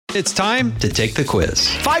It's time to take the quiz.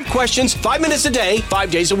 5 questions, 5 minutes a day,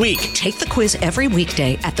 5 days a week. Take the quiz every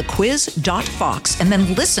weekday at thequiz.fox and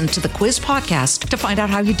then listen to the quiz podcast to find out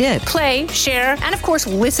how you did. Play, share, and of course,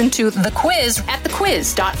 listen to the quiz at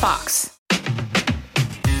thequiz.fox.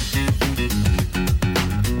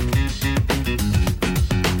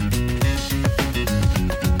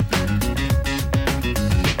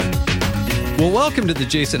 Well, welcome to the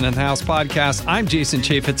Jason in the House podcast. I'm Jason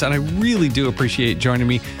Chaffetz, and I really do appreciate joining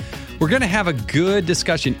me. We're going to have a good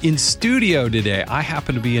discussion in studio today. I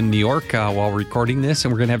happen to be in New York while recording this,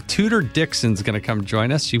 and we're going to have Tudor Dixon's going to come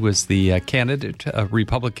join us. She was the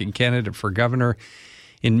Republican candidate for governor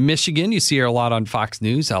in Michigan. You see her a lot on Fox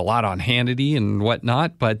News, a lot on Hannity and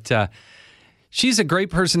whatnot, but she's a great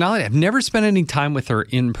personality. I've never spent any time with her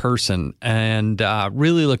in person, and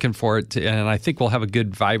really looking forward to, and I think we'll have a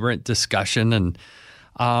good, vibrant discussion, and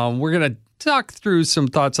we're going to talk through some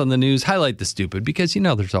thoughts on the news, highlight the stupid, because, you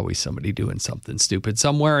know, there's always somebody doing something stupid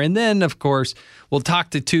somewhere. And then, of course, we'll talk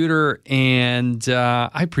to Tudor, and I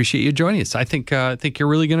appreciate you joining us. I think you're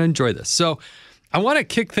really going to enjoy this. So I want to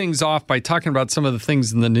kick things off by talking about some of the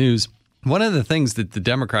things in the news. One of the things that the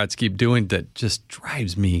Democrats keep doing that just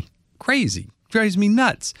drives me crazy, drives me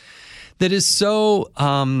nuts, that is so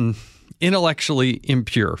intellectually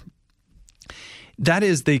impure. That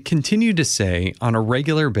is, they continue to say on a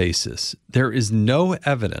regular basis, there is no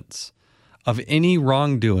evidence of any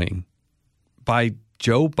wrongdoing by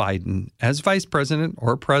Joe Biden as vice president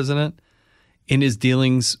or president in his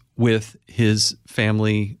dealings with his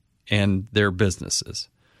family and their businesses.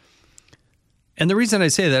 And the reason I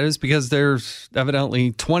say that is because there's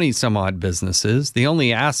evidently 20 some odd businesses. The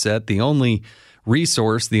only asset, the only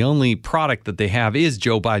resource, the only product that they have is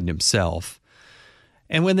Joe Biden himself.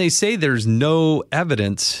 And when they say there's no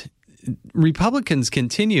evidence, Republicans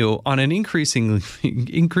continue on an increasingly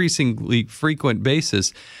frequent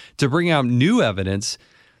basis to bring out new evidence,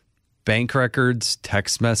 bank records,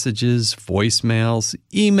 text messages, voicemails,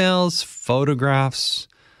 emails, photographs,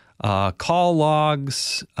 call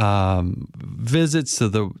logs, visits to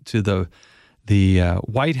the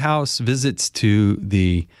White House, visits to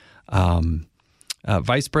the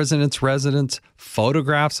vice president's residence,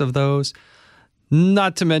 photographs of those.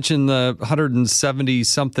 Not to mention the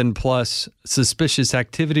 170-something plus suspicious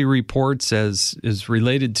activity reports as is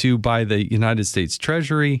related to by the United States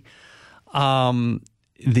Treasury,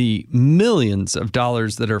 the millions of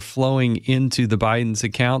dollars that are flowing into the Biden's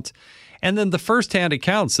account, and then the firsthand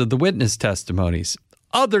accounts of the witness testimonies.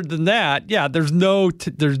 Other than that, yeah, there's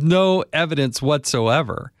no evidence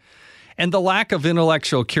whatsoever. And the lack of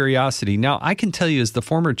intellectual curiosity. Now, I can tell you as the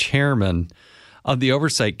former chairman of the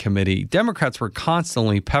Oversight Committee, Democrats were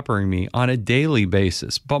constantly peppering me on a daily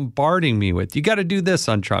basis, bombarding me with, you got to do this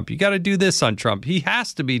on Trump. You got to do this on Trump. He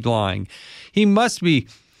has to be lying. He must be.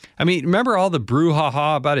 I mean, remember all the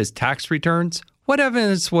brouhaha about his tax returns? What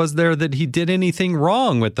evidence was there that he did anything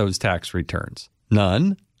wrong with those tax returns?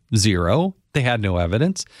 None. Zero. They had no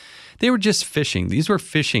evidence. They were just fishing. These were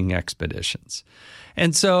fishing expeditions.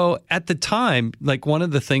 And so at the time, like one of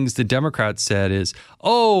the things the Democrats said is,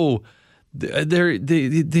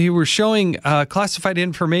 they were showing classified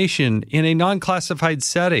information in a non-classified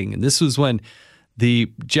setting. And this was when the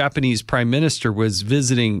Japanese prime minister was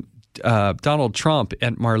visiting Donald Trump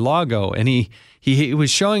at Mar-a-Lago, and he was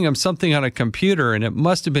showing him something on a computer, and it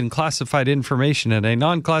must have been classified information in a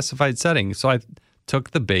non-classified setting. So I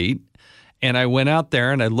took the bait, and I went out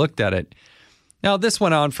there and I looked at it. Now, this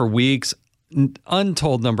went on for weeks,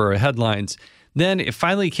 untold number of headlines. Then it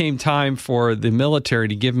finally came time for the military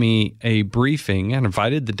to give me a briefing and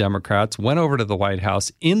invited the Democrats, went over to the White House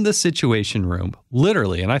in the Situation Room,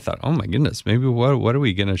 literally. And I thought, oh, my goodness, maybe what are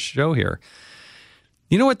we going to show here?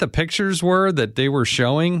 You know what the pictures were that they were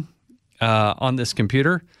showing on this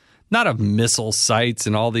computer? Not of missile sites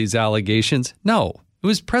and all these allegations. No, it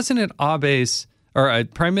was Prime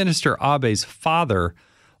Minister Abe's father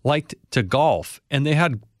liked to golf, and they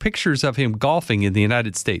had pictures of him golfing in the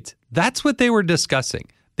United States. That's what they were discussing.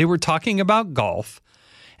 They were talking about golf,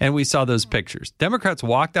 and we saw those pictures. Democrats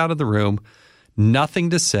walked out of the room, nothing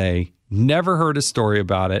to say, never heard a story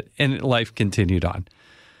about it, and life continued on.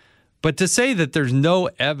 But to say that there's no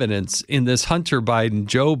evidence in this Hunter Biden,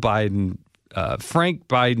 Joe Biden, Frank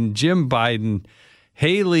Biden, Jim Biden,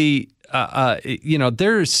 Haley,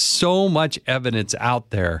 there's so much evidence out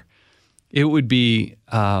there. It would be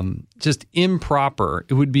just improper.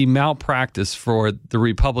 It would be malpractice for the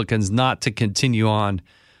Republicans not to continue on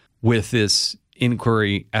with this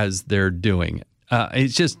inquiry as they're doing it.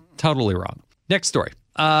 It's just totally wrong. Next story.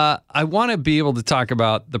 I want to be able to talk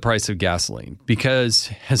about the price of gasoline because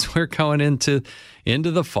as we're going into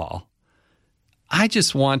the fall, I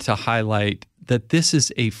just want to highlight that this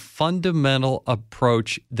is a fundamental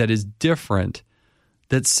approach that is different,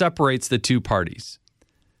 that separates the two parties,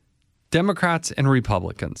 Democrats and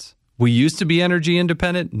Republicans. We used to be energy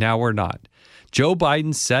independent. Now we're not. Joe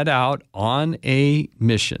Biden set out on a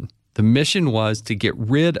mission. The mission was to get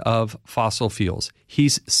rid of fossil fuels.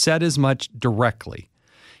 He's said as much directly.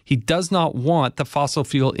 He does not want the fossil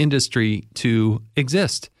fuel industry to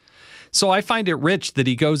exist. So I find it rich that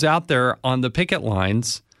he goes out there on the picket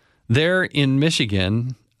lines there in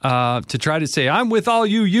Michigan to try to say, I'm with all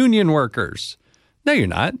you union workers. No, you're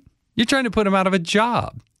not. You're trying to put them out of a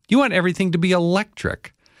job. You want everything to be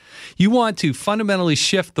electric. You want to fundamentally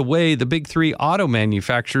shift the way the big three auto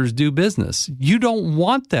manufacturers do business. You don't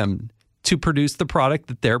want them to produce the product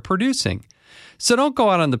that they're producing. So don't go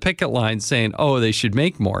out on the picket line saying, oh, they should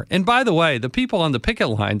make more. And by the way, the people on the picket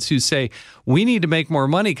lines who say we need to make more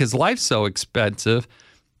money because life's so expensive,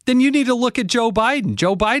 then you need to look at Joe Biden.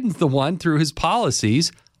 Joe Biden's the one through his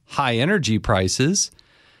policies, high energy prices,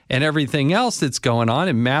 and everything else that's going on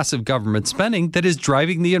in massive government spending that is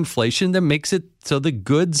driving the inflation that makes it so the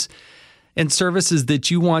goods and services that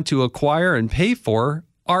you want to acquire and pay for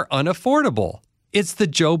are unaffordable. It's the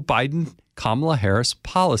Joe Biden, Kamala Harris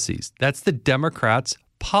policies. That's the Democrats'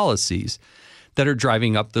 policies that are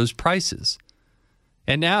driving up those prices.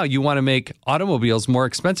 And now you want to make automobiles more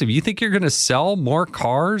expensive. You think you're going to sell more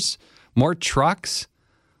cars, more trucks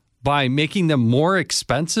by making them more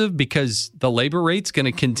expensive because the labor rate's going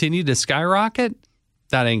to continue to skyrocket?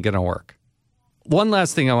 That ain't going to work. One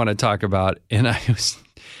last thing I want to talk about, and I was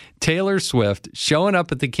Taylor Swift showing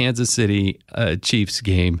up at the Kansas City Chiefs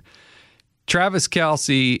game. Travis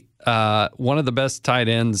Kelce, one of the best tight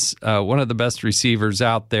ends, one of the best receivers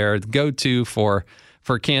out there, the go-to for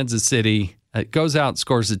Kansas City, goes out and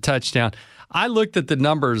scores a touchdown. I looked at the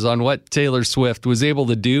numbers on what Taylor Swift was able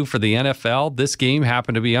to do for the NFL. This game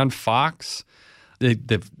happened to be on Fox.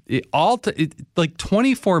 Like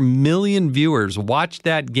 24 million viewers watched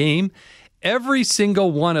that game. Every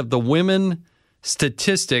single one of the women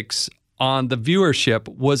statistics on the viewership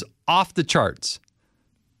was off the charts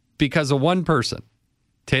because of one person,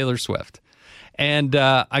 Taylor Swift. And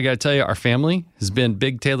I got to tell you, our family has been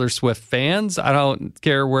big Taylor Swift fans. I don't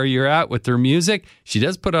care where you're at with her music. She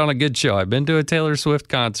does put on a good show. I've been to a Taylor Swift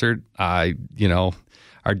concert. Our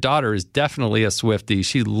daughter is definitely a Swiftie.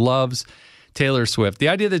 She loves Taylor Swift. The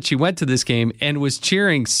idea that she went to this game and was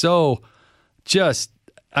cheering she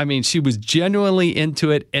was genuinely into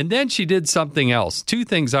it. And then she did something else. Two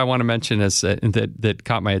things I want to mention that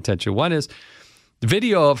caught my attention. One is the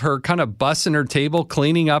video of her kind of bussing her table,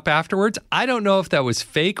 cleaning up afterwards. I don't know if that was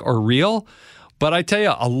fake or real, but I tell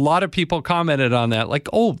you, a lot of people commented on that, like,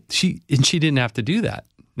 oh, she didn't have to do that.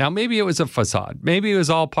 Now, maybe it was a facade. Maybe it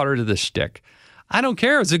was all part of the shtick. I don't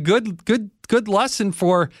care. It's a good lesson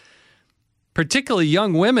for particularly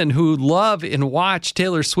young women who love and watch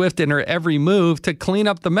Taylor Swift in her every move to clean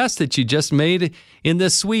up the mess that she just made in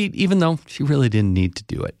this suite, even though she really didn't need to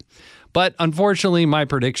do it. But unfortunately, my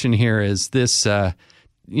prediction here is this,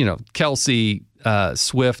 Kelce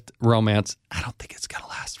Swift romance. I don't think it's going to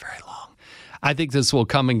last very long. I think this will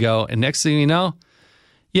come and go. And next thing you know,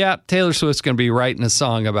 Taylor Swift's going to be writing a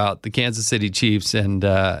song about the Kansas City Chiefs and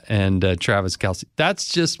Travis Kelce. That's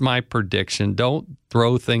just my prediction. Don't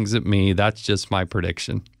throw things at me. That's just my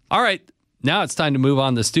prediction. All right. Now it's time to move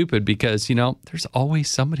on to stupid because, there's always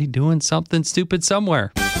somebody doing something stupid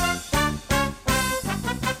somewhere.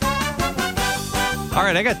 All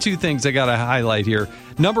right, I got two things I got to highlight here.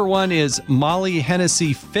 Number one is Molly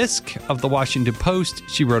Hennessy Fisk of the Washington Post.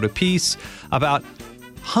 She wrote a piece about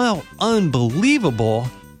how unbelievable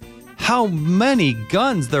how many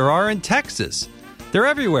guns there are in Texas. They're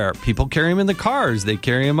everywhere. People carry them in the cars. They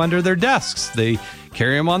carry them under their desks. They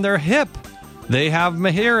carry them on their hip. They have them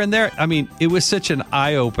here and there. I mean, it was such an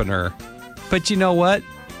eye-opener. But you know what?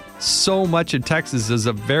 So much of Texas is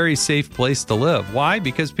a very safe place to live. Why?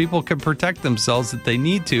 Because people can protect themselves if they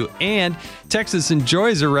need to. And Texas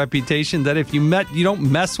enjoys a reputation that if you don't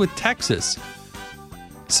mess with Texas.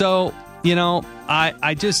 So,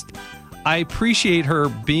 I appreciate her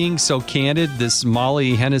being so candid, this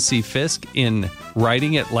Molly Hennessy Fisk, in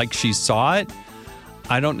writing it like she saw it.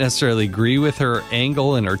 I don't necessarily agree with her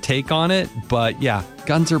angle and her take on it, but yeah,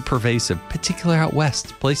 guns are pervasive, particularly out west,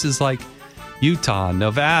 places like Utah,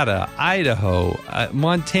 Nevada, Idaho,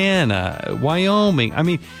 Montana, Wyoming. I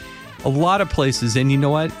mean, a lot of places. And you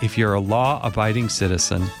know what? If you're a law-abiding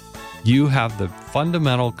citizen, you have the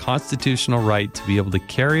fundamental constitutional right to be able to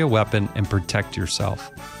carry a weapon and protect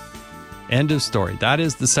yourself. End of story. That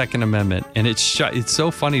is the Second Amendment. And it's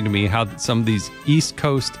so funny to me how some of these East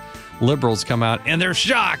Coast liberals come out and they're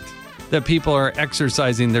shocked that people are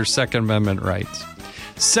exercising their Second Amendment rights.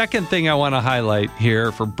 Second thing I want to highlight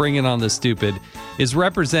here for bringing on the stupid is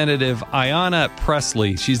Representative Ayanna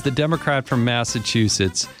Pressley. She's the Democrat from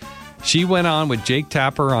Massachusetts. She went on with Jake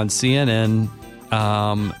Tapper on CNN,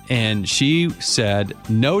 and she said,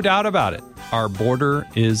 no doubt about it, our border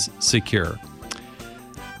is secure.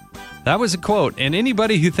 That was a quote, and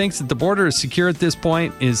anybody who thinks that the border is secure at this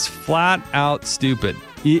point is flat out stupid.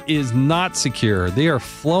 It is not secure. They are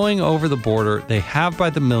flowing over the border. They have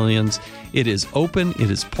by the millions. It is open. It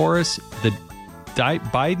is porous. The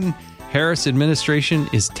Biden-Harris administration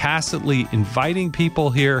is tacitly inviting people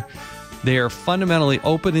here. They are fundamentally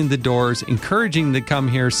opening the doors, encouraging them to come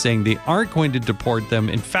here, saying they aren't going to deport them.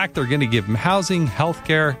 In fact, they're going to give them housing, health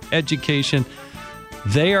care, education.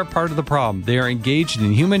 They are part of the problem. They are engaged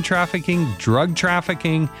in human trafficking, drug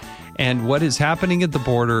trafficking, and what is happening at the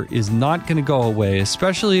border is not going to go away,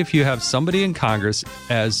 especially if you have somebody in Congress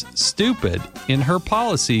as stupid in her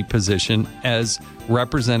policy position as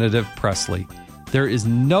Representative Pressley. There is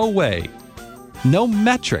no way, no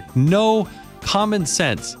metric, no common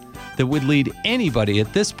sense that would lead anybody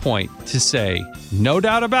at this point to say, no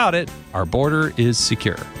doubt about it, our border is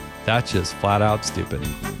secure. That's just flat out stupid.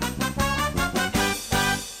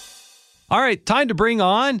 All right, time to bring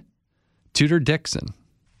on Tudor Dixon.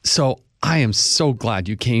 So I am so glad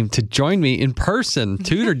you came to join me in person.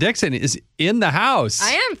 Tudor Dixon is in the house.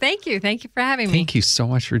 I am. Thank you. Thank you for having me. Thank you so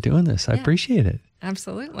much for doing this. I appreciate it.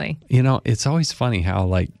 Absolutely. You know, it's always funny how,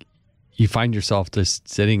 like, you find yourself just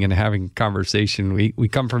sitting and having a conversation. We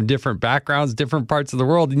come from different backgrounds, different parts of the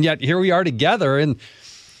world, and yet here we are together. And,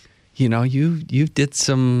 you know, you did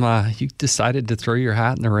some, you decided to throw your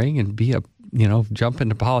hat in the ring and be a, you know, jump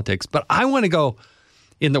into politics. But I want to go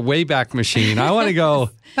in the Wayback Machine. I want to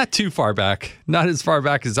go not too far back, not as far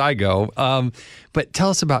back as I go. But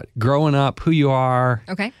tell us about growing up, who you are.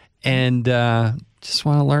 Okay. And just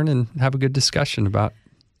want to learn and have a good discussion about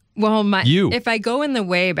if I go in the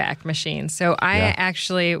Wayback Machine, so I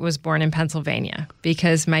actually was born in Pennsylvania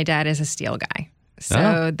because my dad is a steel guy.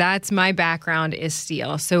 So that's my background is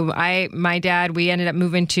steel. So my dad, we ended up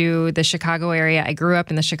moving to the Chicago area. I grew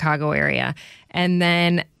up in the Chicago area. And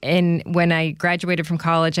then when I graduated from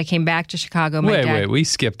college, I came back to Chicago. Wait, we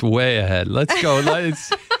skipped way ahead. Let's go.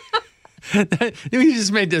 We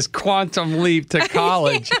just made this quantum leap to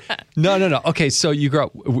college. Yeah. No. Okay, so you grew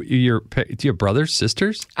up, do you have brothers,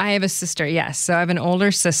 sisters? I have a sister, yes. So I have an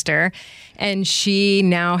older sister, and she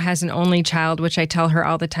now has an only child, which I tell her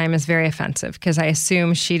all the time is very offensive because I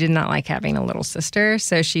assume she did not like having a little sister,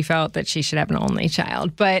 so she felt that she should have an only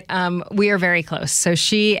child. But we are very close. So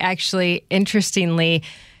she actually, interestingly,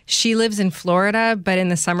 she lives in Florida, but in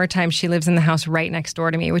the summertime, she lives in the house right next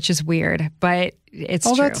door to me, which is weird, but it's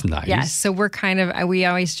true. Oh, that's nice. Yes. So we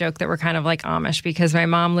always joke that we're kind of like Amish because my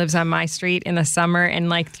mom lives on my street in the summer and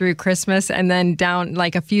like through Christmas and then down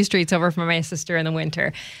like a few streets over from my sister in the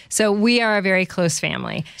winter. So we are a very close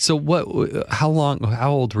family. So how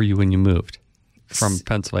old were you when you moved from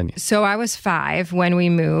Pennsylvania? So I was 5 when we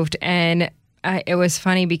moved, and it was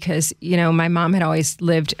funny because, you know, my mom had always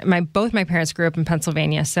lived, both my parents grew up in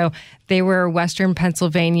Pennsylvania. So they were Western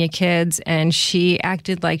Pennsylvania kids, and she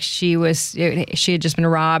acted like she had just been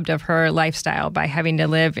robbed of her lifestyle by having to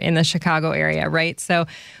live in the Chicago area, right? So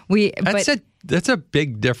that's a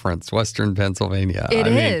big difference, Western Pennsylvania. It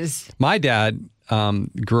is. My dad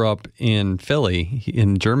grew up in Philly,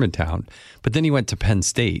 in Germantown, but then he went to Penn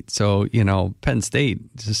State. So, you know, Penn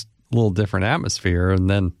State, just a little different atmosphere. And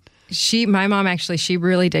then my mom actually, she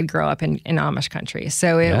really did grow up in Amish country.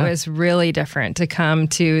 So it was really different to come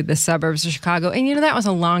to the suburbs of Chicago. And, you know, that was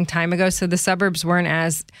a long time ago. So the suburbs weren't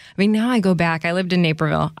now I go back. I lived in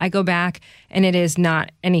Naperville. I go back and it is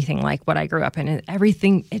not anything like what I grew up in. And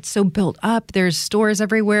everything, it's so built up. There's stores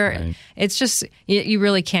everywhere. Right. It's just, you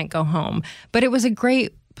really can't go home. But it was a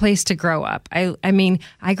great place to grow up. I grew up in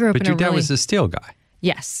a really... But your dad was a steel guy.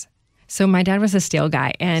 Yes. So my dad was a steel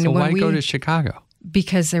guy. And so why go to Chicago?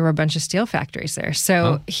 Because there were a bunch of steel factories there.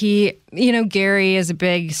 So he, you know, Gary is a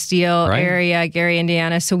big steel area, Gary,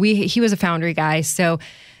 Indiana. So he was a foundry guy. So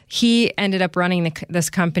he ended up running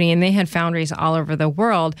this company, and they had foundries all over the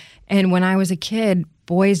world. And when I was a kid,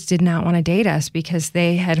 boys did not want to date us because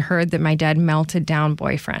they had heard that my dad melted down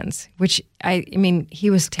boyfriends, which he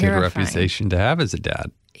was terrifying. Good reputation to have as a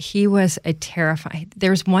dad. He was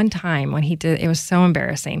there was one time when it was so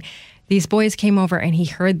embarrassing. These boys came over and he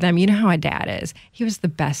heard them. You know how a dad is. He was the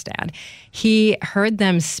best dad. He heard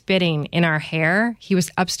them spitting in our hair. He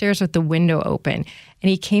was upstairs with the window open. And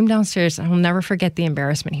he came downstairs. I'll never forget the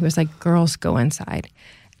embarrassment. He was like, girls, go inside.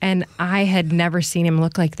 And I had never seen him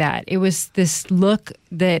look like that. It was this look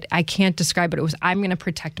that I can't describe, but it was, I'm going to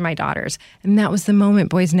protect my daughters. And that was the moment.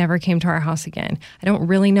 Boys never came to our house again. I don't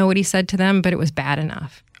really know what he said to them, but it was bad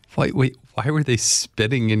enough. Wait, why were they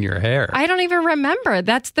spitting in your hair? I don't even remember.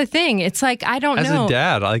 That's the thing. It's like, I don't know. As a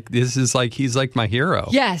dad, this is like, he's like my hero.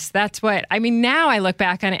 Yes, that's what, now I look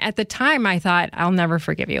back on it. At the time, I thought, I'll never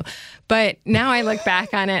forgive you. But now I look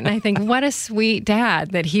back on it and I think, what a sweet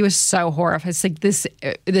dad that he was so horrified. It's like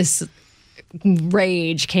this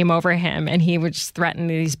rage came over him and he would just threaten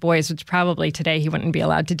these boys, which probably today he wouldn't be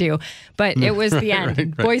allowed to do. But it was the end.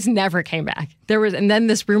 Right. Boys never came back. And then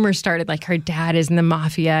this rumor started, like her dad is in the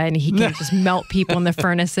mafia and he can just melt people in the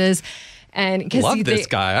furnaces. And love this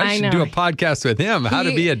guy. I should do a podcast with him. How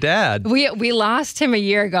to be a dad. We lost him a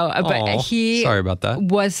year ago, but sorry about that.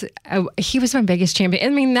 He was my biggest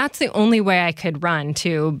champion. That's the only way I could run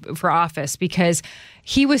for office, because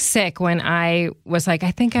he was sick when I was like, I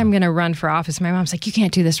think I'm going to run for office. My mom's like, you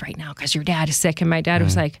can't do this right now because your dad is sick. And my dad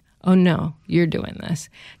was like, oh no, you're doing this.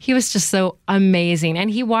 He was just so amazing. And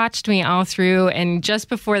he watched me all through. And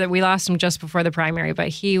we lost him just before the primary, but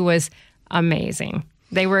he was amazing.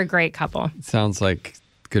 They were a great couple. It sounds like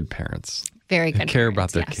good parents. Very good. They care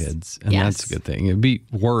about their kids. And that's a good thing. It'd be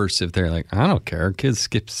worse if they're like, I don't care. Kids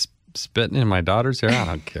skip spitting in my daughter's hair. I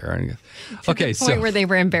don't care. Okay, to the point where they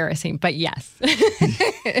were embarrassing, but yes.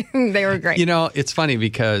 They were great. It's funny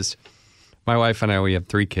because my wife and I, we have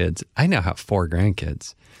 3 kids. I now have 4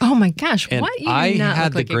 grandkids. Oh my gosh. And what? You I not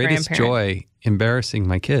had look the like greatest joy embarrassing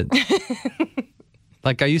my kids.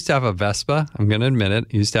 Like I used to have a Vespa. I'm going to admit it.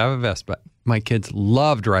 I used to have a Vespa. My kids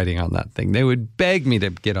loved riding on that thing. They would beg me to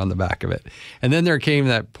get on the back of it. And then there came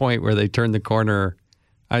that point where they turned the corner.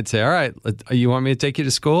 I'd say, all right, you want me to take you to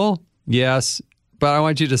school? Yes. But I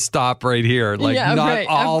want you to stop right here. Not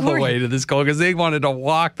all the way to the school, because they wanted to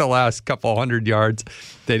walk the last couple hundred yards.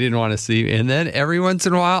 They didn't want to see. And then every once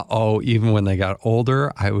in a while, even when they got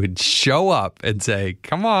older, I would show up and say,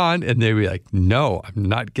 come on. And they'd be like, no, I'm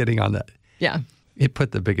not getting on that. Yeah. It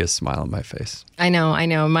put the biggest smile on my face. I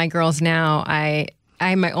know. My girls now,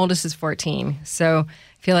 my oldest is 14. So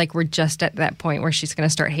I feel like we're just at that point where she's going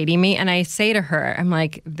to start hating me. And I say to her, I'm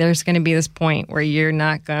like, there's going to be this point where you're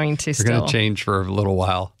not going to You're going to change for a little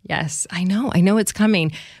while. Yes, I know it's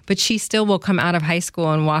coming. But she still will come out of high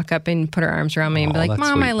school and walk up and put her arms around me and be like,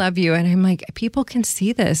 Mom, sweet. I love you. And I'm like, people can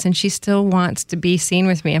see this. And she still wants to be seen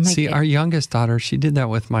with me. I'm like, our youngest daughter, she did that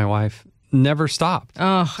with my wife. Never stopped.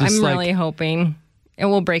 Oh, I'm really hoping. It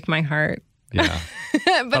will break my heart. Yeah.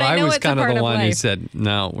 but I know was it's kind a part of the one life. who said,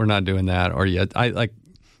 no, we're not doing that. Or yet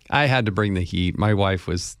I had to bring the heat. My wife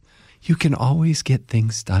was, you can always get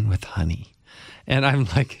things done with honey. And I'm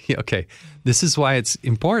like, okay, this is why it's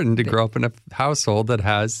important to grow up in a household that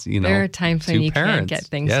has, there are times when you parents. Can't get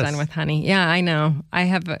things done with honey. Yeah, I know. I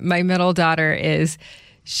have, my middle daughter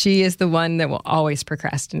she is the one that will always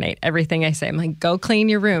procrastinate everything I say. I'm like, go clean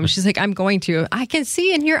your room. She's like, I'm going to. I can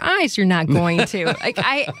see in your eyes you're not going to.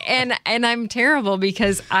 And I'm terrible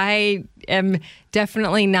because I am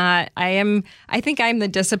definitely not. I think I'm the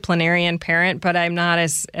disciplinarian parent, but I'm not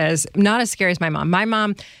as not as scary as my mom. My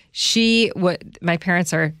mom, my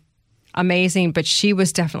parents are amazing, but she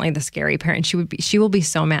was definitely the scary parent. She will be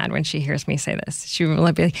so mad when she hears me say this. She will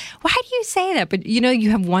be like, why do you say that? But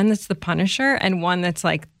you have one that's the punisher and one that's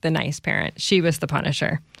like the nice parent. She was the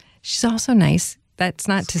punisher. She's also nice. That's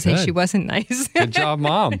not to say she wasn't nice. Good job,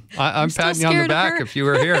 Mom. I'm patting you on the back if you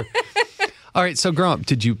were here. All right. So growing up,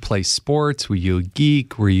 did you play sports? Were you a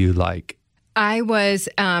geek? Were you like... I was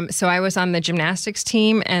I was on the gymnastics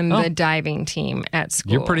team and the diving team at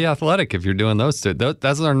school. You're pretty athletic if you're doing those two.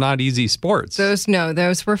 Those are not easy sports. Those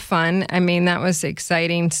were fun. That was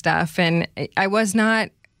exciting stuff. And I was not,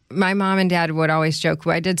 my mom and dad would always joke,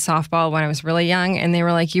 I did softball when I was really young, and they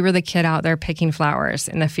were like, you were the kid out there picking flowers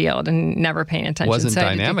in the field and never paying attention. Wasn't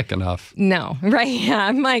dynamic enough. No, right? Yeah.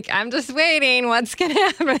 I'm like, I'm just waiting. What's going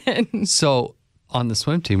to happen? So on the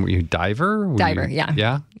swim team, were you a diver? Yeah.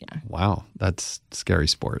 Yeah? Wow. That's a scary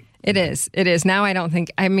sport. It is. Now I don't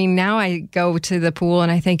think, now I go to the pool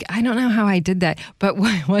and I think, I don't know how I did that. But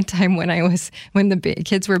one time when the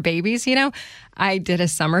kids were babies, I did a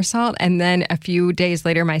somersault. And then a few days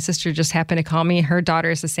later, my sister just happened to call me. Her daughter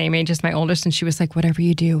is the same age as my oldest. And she was like, whatever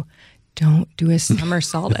you do, don't do a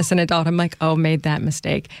somersault as an adult. I'm like, made that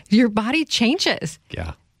mistake. Your body changes.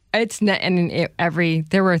 Yeah. It's not,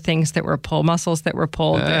 there were things that were muscles that were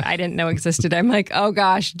pulled that I didn't know existed. I'm like, oh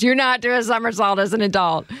gosh, do not do a somersault as an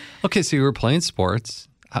adult. Okay, so you were playing sports.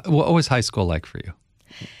 What was high school like for you?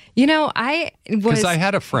 Because I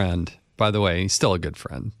had a friend, by the way, he's still a good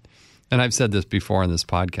friend, and I've said this before on this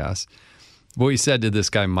podcast. But we said to this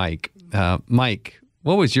guy, Mike,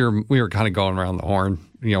 what was we were kind of going around the horn,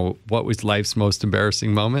 what was life's most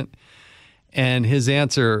embarrassing moment? And his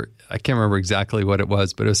answer, I can't remember exactly what it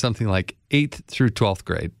was, but it was something like 8th through 12th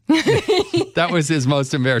grade. That was his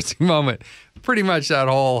most embarrassing moment. Pretty much that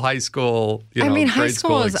whole high school, high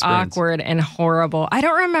school is experience. awkward and horrible. I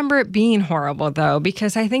don't remember it being horrible, though,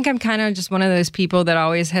 because I think I'm kind of just one of those people that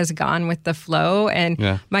always has gone with the flow.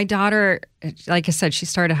 And my daughter, like I said, she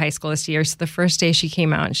started high school this year. So the first day she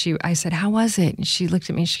came out, and I said, "How was it?" And she looked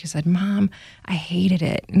at me and she said, "Mom, I hated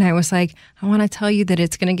it." And I was like, "I want to tell you that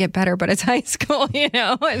it's going to get better, but it's high school,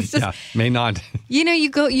 It's just, may not.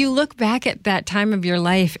 You look back at that time of your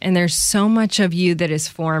life, and there's so much of you that is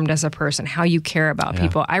formed as a person, how you care about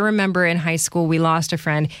people. I remember in high school, we lost a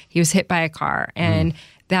friend. He was hit by a car, and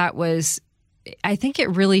that was, I think it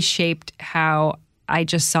really shaped how I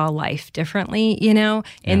just saw life differently,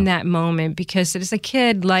 in that moment, because as a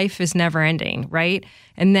kid, life is never ending, right?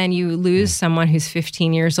 And then you lose someone who's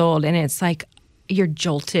 15 years old, and it's like you're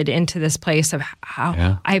jolted into this place of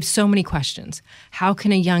how I have so many questions. How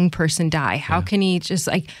can a young person die? How can he just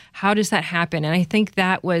how does that happen? And I think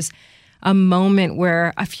that was a moment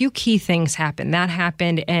where a few key things happened. That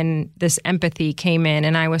happened, and this empathy came in,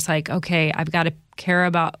 and I was like, okay, I've got to care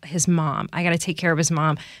about his mom. I got to take care of his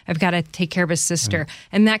mom. I've got to take care of his sister.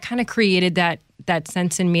 And that kind of created that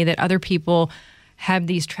sense in me that other people have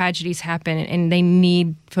these tragedies happen, and they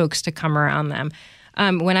need folks to come around them.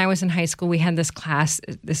 When I was in high school, we had this class,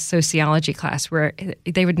 this sociology class, where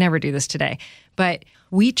they would never do this today, but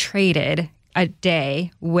we traded a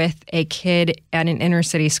day with a kid at an inner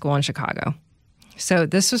city school in Chicago. So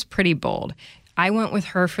this was pretty bold. I went with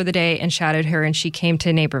her for the day and shadowed her, and she came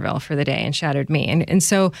to Naperville for the day and shadowed me. And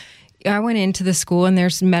so I went into the school, and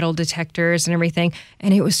there's metal detectors and everything,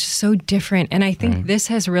 and it was just so different. And I think this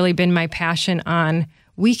has really been my passion on,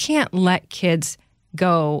 we can't let kids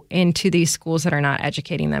go into these schools that are not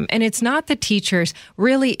educating them. And it's not the teachers.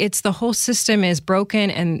 Really, it's the whole system is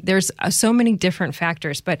broken, and there's so many different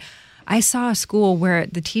factors. But I saw a school where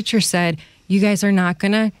the teacher said, "You guys are not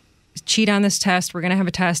going to cheat on this test. We're going to have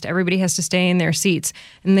a test. Everybody has to stay in their seats."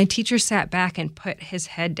 And the teacher sat back and put his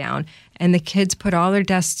head down, and the kids put all their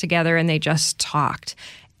desks together, and they just talked.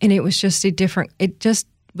 And it was just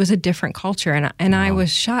was a different culture. And I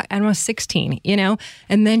was shocked. I was 16,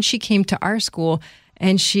 And then she came to our school,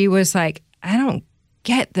 and she was like, "I don't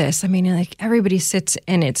get this. I mean, everybody sits,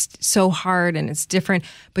 and it's so hard, and it's different."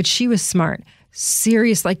 But she was smart.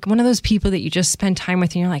 Serious, like one of those people that you just spend time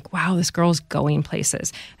with, and you're like, wow, this girl's going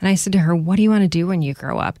places. And I said to her, "What do you want to do when you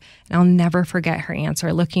grow up?" And I'll never forget her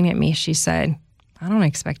answer. Looking at me, she said, "I don't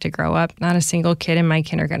expect to grow up. Not a single kid in my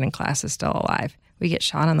kindergarten class is still alive. We get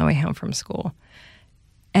shot on the way home from school."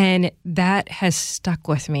 And that has stuck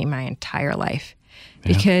with me my entire life,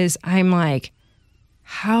 because I'm like,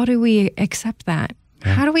 how do we accept that?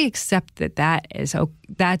 Yeah. How do we accept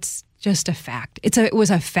that's just a fact? It was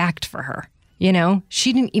a fact for her.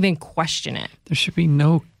 She didn't even question it. There should be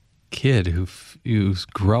no kid who's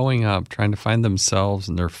growing up trying to find themselves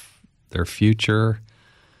and their future,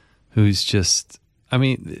 who's just,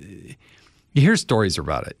 you hear stories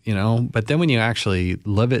about it, but then when you actually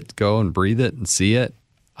live it, go and breathe it and see it,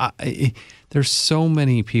 there's so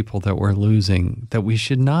many people that we're losing that we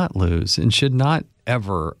should not lose and should not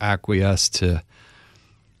ever acquiesce to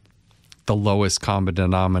the lowest common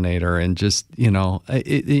denominator, and just, you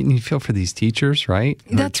feel for these teachers, right?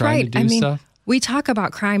 That's right. Stuff. We talk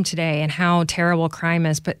about crime today and how terrible crime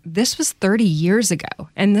is, but this was 30 years ago,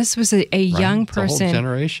 and this was a young person. A whole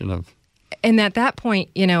generation of. And at that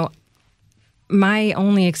point, my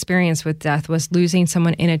only experience with death was losing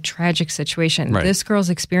someone in a tragic situation. Right. This girl's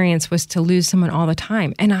experience was to lose someone all the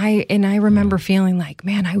time. And I remember feeling like,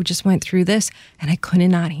 man, I just went through this and I could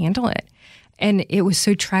not handle it. And it was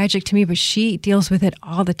so tragic to me, but she deals with it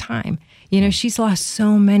all the time. She's lost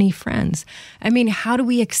so many friends. How do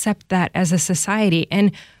we accept that as a society?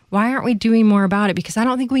 And why aren't we doing more about it? Because I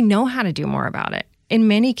don't think we know how to do more about it. In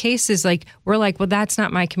many cases, we're like, well, that's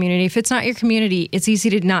not my community. If it's not your community, it's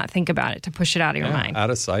easy to not think about it, to push it out of your mind.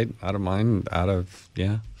 Out of sight, out of mind,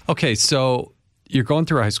 Okay, so you're going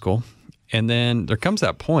through high school, and then there comes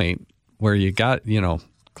that point where you got,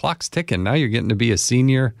 clock's ticking. Now you're getting to be a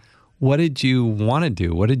senior. What did you want to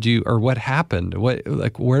do? What happened?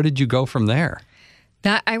 Where did you go from there?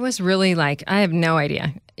 That I was really I have no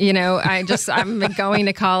idea. I'm going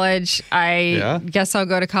to college. I guess I'll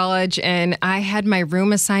go to college. And I had my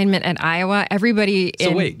room assignment at Iowa. Everybody.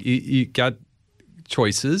 So wait, you got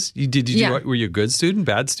choices. Were you a good student,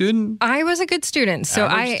 bad student? I was a good student. So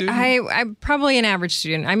I'm probably an average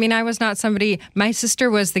student. I mean, I was not somebody, my sister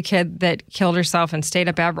was the kid that killed herself and stayed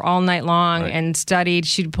up all night long and studied.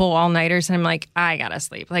 She'd pull all-nighters. And I'm like, I gotta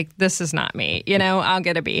sleep. Like, this is not me. I'll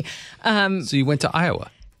get a B. So you went to Iowa?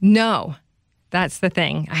 No. That's the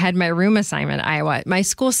thing. I had my room assignment at Iowa. My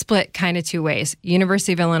school split kind of two ways,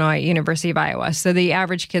 University of Illinois, University of Iowa. So the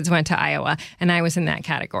average kids went to Iowa, and I was in that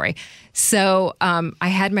category. So I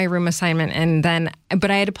had my room assignment, but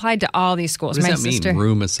I had applied to all these schools. What does that mean,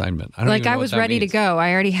 room assignment? I don't even know I was ready to go.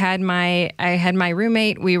 I already had my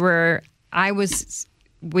roommate. We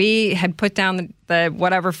had put down the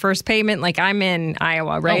whatever first payment, like I'm in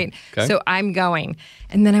Iowa, right? Oh, okay. So I'm going.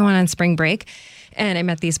 And then I went on spring break. And I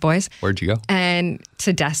met these boys. Where'd you go? And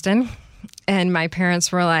to Destin. And my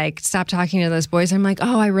parents were like, stop talking to those boys. I'm like,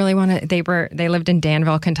 oh, I really want to. They lived in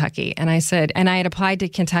Danville, Kentucky. And I said, and I had applied to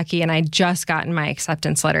Kentucky and I'd just gotten my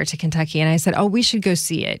acceptance letter to Kentucky. And I said, oh, we should go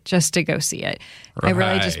see it, just to go see it. Right. I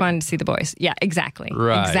really just wanted to see the boys. Yeah, exactly.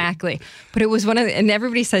 Right. Exactly. But it was and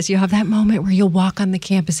everybody says you have that moment where you'll walk on the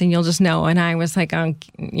campus and you'll just know. And I was like,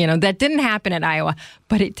 that didn't happen at Iowa,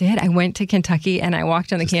 but it did. I went to Kentucky and I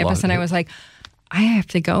walked on the campus and I was like, I have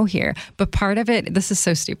to go here. But part of it, this is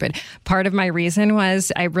so stupid. Part of my reason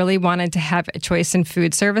was I really wanted to have a choice in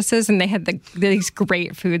food services, and they had these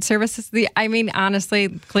great food services. Honestly,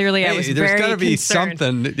 clearly I was very concerned. There's got to be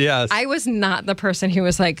something, yes. I was not the person who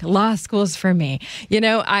was like, law school's for me.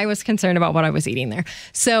 I was concerned about what I was eating there.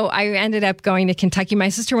 So I ended up going to Kentucky. My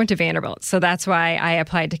sister went to Vanderbilt, so that's why I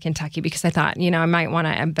applied to Kentucky, because I thought, I might want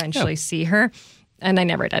to eventually see her. And I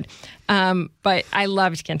never did. But I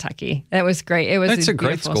loved Kentucky. That was great. It's a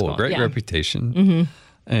great school. Great reputation.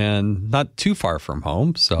 Mm-hmm. And not too far from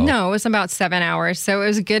home. So no, it was about 7 hours. So it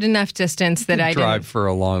was a good enough distance that I drive for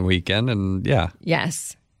a long weekend. And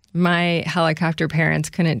Yes. My helicopter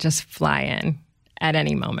parents couldn't just fly in at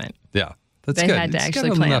any moment. Yeah. That's good. They had to actually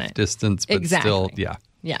got plan enough it. Distance, but still,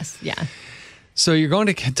 Yes, yeah. So you're going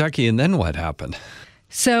to Kentucky, and then what happened?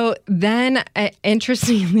 So then,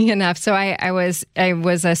 interestingly enough, so I was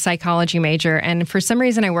a psychology major, and for some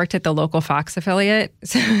reason I worked at the local Fox affiliate.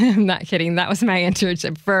 So I'm not kidding. That was my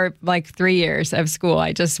internship for like 3 years of school.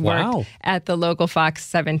 I just worked at the local Fox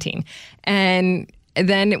 17. And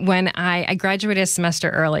then when I graduated a semester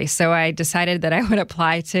early, so I decided that I would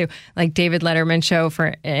apply to like David Letterman show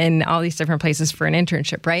in all these different places for an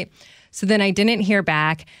internship, right? So then I didn't hear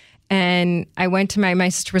back. And I went to my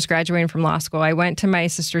sister was graduating from law school. I went to my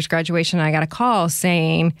sister's graduation and I got a call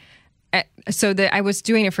saying, I was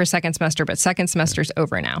doing it for second semester, but second semester's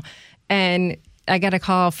over now. And I got a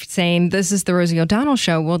call saying, this is the Rosie O'Donnell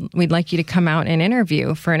show. We'd like you to come out and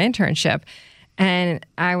interview for an internship. And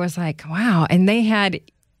I was like, wow. And they had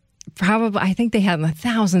I think they had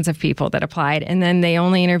thousands of people that applied, and then they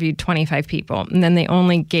only interviewed 25 people, and then they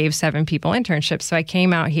only gave 7 people internships. So I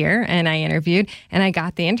came out here and I interviewed and I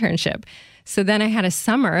got the internship. So then I had a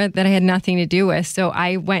summer that I had nothing to do with. So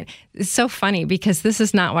I went, it's so funny because this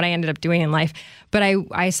is not what I ended up doing in life, but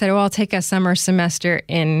I said, I'll take a summer semester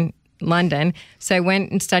in London. So I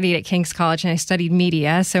went and studied at King's College and I studied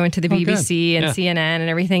media. So I went to the BBC and CNN and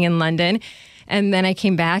everything in London. And then I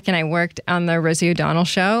came back and I worked on the Rosie O'Donnell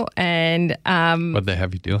show. And what'd they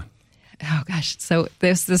have you doing? Oh gosh, so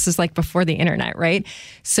this is like before the internet, right?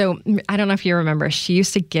 So I don't know if you remember, she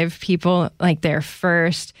used to give people like their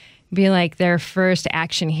first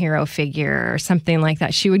action hero figure or something like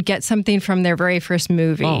that. She would get something from their very first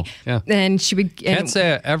movie. Oh, yeah. And she would... Can't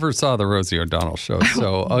say I ever saw the Rosie O'Donnell show,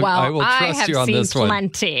 so I will trust you on this one. I have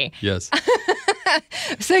seen plenty. Yes.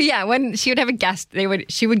 So yeah, when she would have a guest,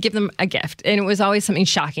 she would give them a gift, and it was always something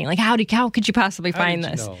shocking, like how could you possibly find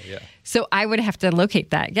this? Yeah. So I would have to locate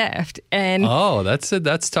that gift, and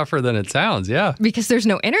that's tougher than it sounds. Yeah, because there's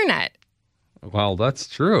no internet. Well, that's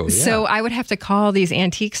true. Yeah. So I would have to call these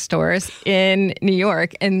antique stores in New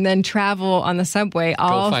York and then travel on the subway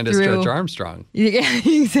all find through. a Stretch Armstrong. Yeah,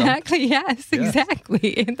 exactly. Yes,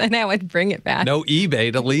 exactly. And then I would bring it back. No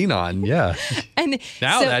eBay to lean on. Yeah. And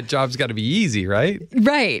now that job's got to be easy, right?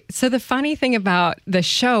 Right. So the funny thing about the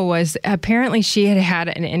show was apparently she had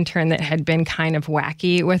an intern that had been kind of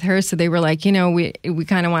wacky with her. So they were like, we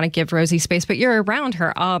kind of want to give Rosie space, but you're around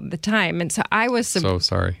her all the time. And so I was so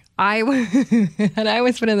sorry. I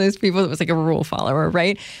was one of those people that was like a rule follower,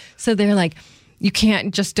 right? So they're like, you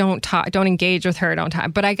can't just don't talk, don't engage with her, don't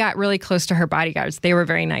talk. But I got really close to her bodyguards. They were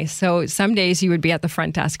very nice. So some days you would be at the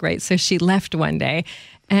front desk, right? So she left one day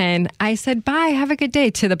And I said, bye, have a good day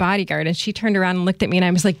to the bodyguard. And she turned around and looked at me and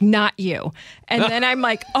I was like, not you. And then I'm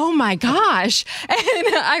like, oh my gosh.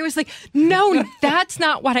 And I was like, no, that's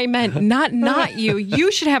not what I meant. Not you.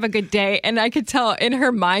 You should have a good day. And I could tell in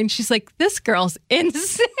her mind, she's like, this girl's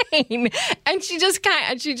insane. And she just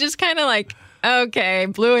kind of like, okay,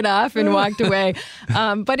 blew it off and walked away.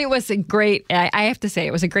 But it was a great, I have to say,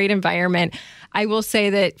 it was a great environment. I will say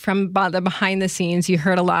that from the behind the scenes, you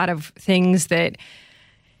heard a lot of things that,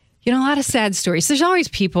 a lot of sad stories. There's always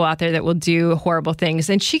people out there that will do horrible things.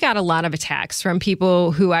 And she got a lot of attacks from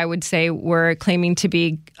people who I would say were claiming to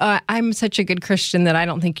be, I'm such a good Christian that I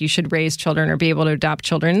don't think you should raise children or be able to adopt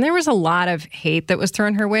children. And there was a lot of hate that was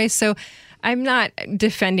thrown her way. So I'm not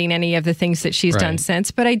defending any of the things that she's done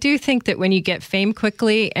since. But I do think that when you get fame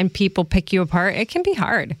quickly and people pick you apart, it can be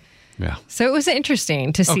hard. Yeah. So it was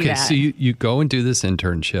interesting to see that. Okay, so you go and do this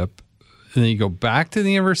internship. And then you go back to the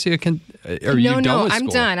University of No, I'm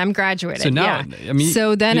done. I'm graduated. So now,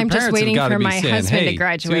 so then I'm just waiting for my husband to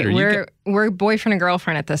graduate. Tudor, we're boyfriend and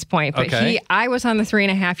girlfriend at this point. But I was on the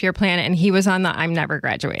 3.5-year plan, and he was on the I'm never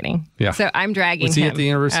graduating. Yeah. So I'm dragging him. Was he at the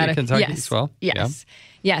University of Kentucky as well? Yes.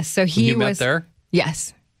 Yeah. Yes. So he was. You met there?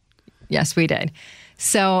 Yes. Yes, we did.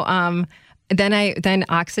 So Then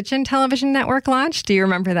Oxygen Television Network launched. Do you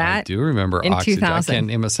remember that? I do remember in Oxygen. 2000. I can't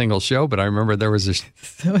name a single show, but I remember there was a.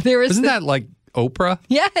 Isn't that like Oprah?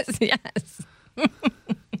 Yes.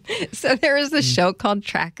 So there was this show called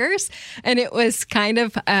Trackers, and it was kind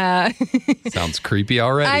of... Sounds creepy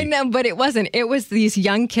already. I know, but it wasn't. It was these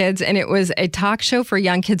young kids, and it was a talk show for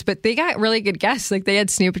young kids, but they got really good guests. Like they had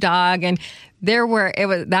Snoop Dogg, and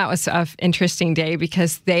that was an interesting day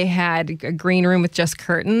because they had a green room with just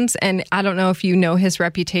curtains, and I don't know if you know his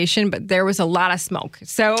reputation, but there was a lot of smoke.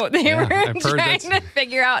 So they were trying to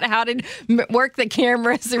figure out how to work the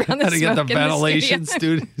cameras around the smoke. How to get the ventilation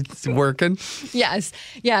students working. Yes.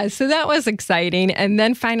 Yeah. So that was exciting. And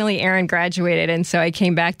then finally Aaron graduated. And so I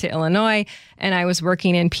came back to Illinois and I was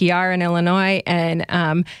working in PR in Illinois,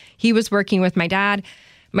 and he was working with my dad.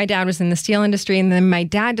 My dad was in the steel industry, and then my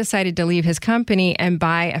dad decided to leave his company and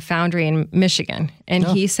buy a foundry in Michigan. And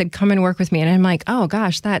he said, come and work with me. And I'm like, oh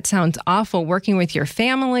gosh, that sounds awful, working with your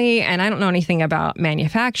family. And I don't know anything about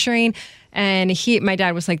manufacturing. And my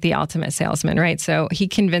dad was like the ultimate salesman, right? So he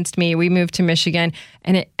convinced me. We moved to Michigan,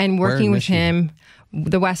 and working with him,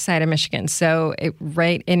 the west side of Michigan. So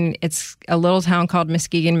it's a little town called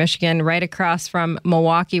Muskegon, Michigan, right across from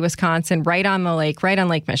Milwaukee, Wisconsin, right on Lake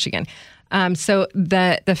Michigan. So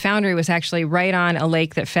the foundry was actually right on a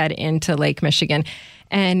lake that fed into Lake Michigan.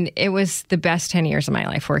 And it was the best 10 years of my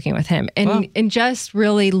life working with him and just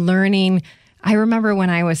really learning. I remember when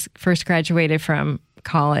I was first graduated from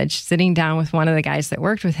college, sitting down with one of the guys that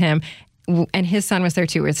worked with him, and his son was there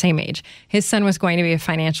too. We're the same age. His son was going to be a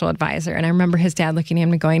financial advisor. And I remember his dad looking at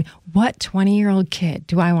him and going, what 20-year-old kid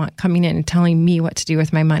do I want coming in and telling me what to do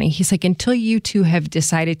with my money? He's like, until you two have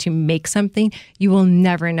decided to make something, you will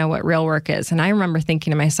never know what real work is. And I remember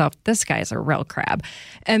thinking to myself, this guy's a real crab.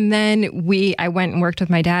 And then I went and worked with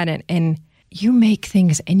my dad, and you make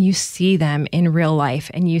things and you see them in real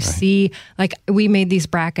life, and you see, like, we made these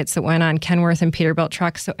brackets that went on Kenworth and Peterbilt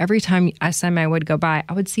trucks. So every time a semi would go by,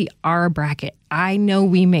 I would see our bracket. I know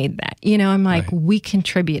we made that. I'm like, we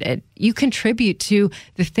contributed. You contribute to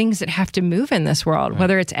the things that have to move in this world,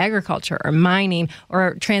 whether it's agriculture or mining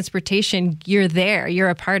or transportation. You're there. You're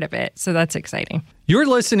a part of it. So that's exciting. You're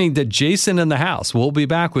listening to Jason in the House. We'll be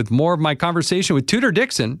back with more of my conversation with Tudor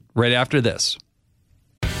Dixon right after this.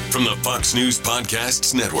 From the Fox News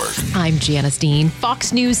Podcasts Network. I'm Janice Dean,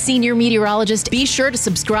 Fox News senior meteorologist. Be sure to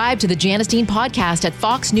subscribe to the Janice Dean podcast at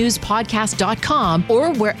foxnewspodcast.com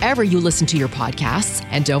or wherever you listen to your podcasts.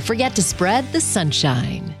 And don't forget to spread the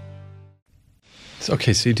sunshine.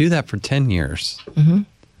 Okay, so you do that for 10 years. Mm-hmm.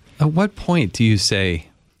 At what point do you say,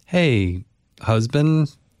 hey,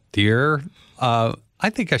 husband, dear, I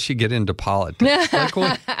think I should get into politics?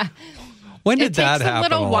 When did that happen? It takes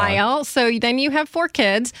a little while. So then you have 4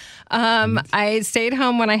 kids. I stayed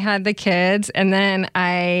home when I had the kids, and then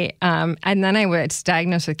I was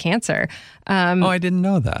diagnosed with cancer. I didn't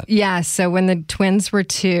know that. Yeah. So when the twins were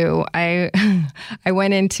 2, I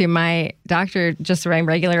went into my doctor, just a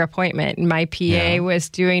regular appointment. And my PA was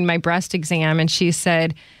doing my breast exam, and she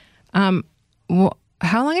said, well,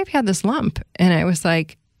 how long have you had this lump? And I was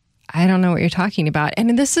like, I don't know what you're talking about.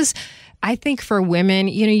 And this is, I think for women,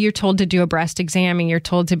 you're told to do a breast exam and you're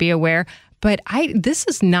told to be aware, but this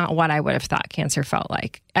is not what I would have thought cancer felt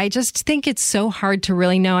like. I just think it's so hard to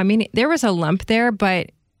really know. I mean, there was a lump there,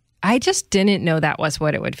 but I just didn't know that was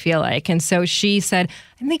what it would feel like. And so she said,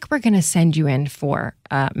 I think we're going to send you in for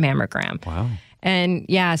a mammogram. Wow. And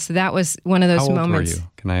yeah, so that was one of those How old moments. were you?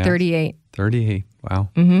 Can I ask? 38. 38. Wow.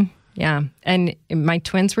 Yeah. And my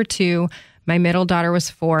twins were 2. My middle daughter was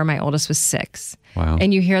 4. My oldest was 6. Wow.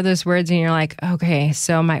 And you hear those words and you're like, okay,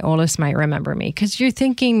 so my oldest might remember me. Because you're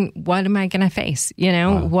thinking, what am I going to face?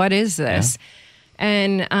 What is this? Yeah.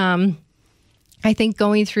 And I think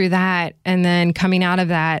going through that and then coming out of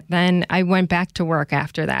that, then I went back to work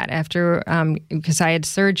after that, because I had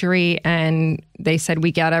surgery and they said,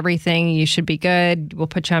 we got everything. You should be good. We'll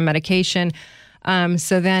put you on medication.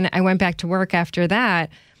 So then I went back to work after that,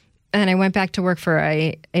 and I went back to work for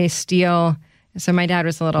a steel. So my dad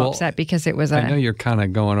was a little upset because it was I know you're kind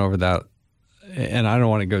of going over that, and I don't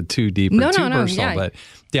want to go too deep or too personal, yeah. But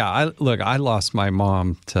yeah, I lost my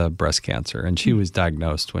mom to breast cancer, and she was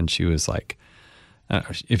diagnosed when she was like,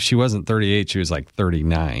 if she wasn't 38, she was like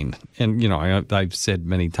 39. And, I've said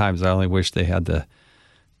many times, I only wish they had the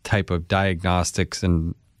type of diagnostics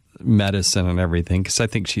and medicine and everything, because I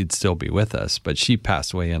think she'd still be with us. But she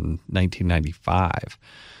passed away in 1995.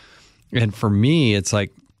 And for me, it's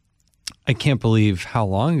like, I can't believe how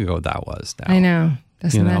long ago that was now. I know.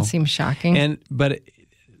 Doesn't that seem shocking? But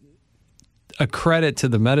a credit to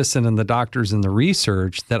the medicine and the doctors and the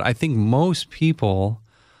research that I think most people,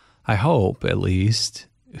 I hope at least,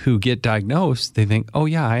 who get diagnosed, they think, oh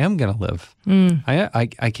yeah, I am going to live.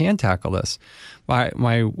 I can tackle this.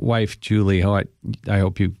 My wife, Julie, who I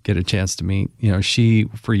hope you get a chance to meet, she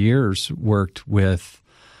for years worked with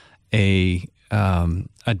a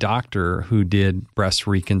doctor who did breast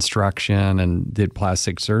reconstruction and did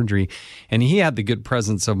plastic surgery. And he had the good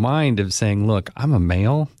presence of mind of saying, look, I'm a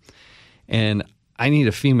male and I need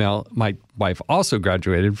a female. My wife also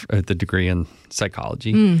graduated with a degree in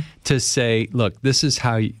psychology to say, look, this is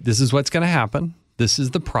what's going to happen. This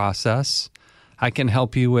is the process. I can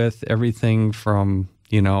help you with everything from,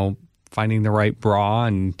 finding the right bra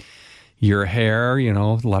and your hair.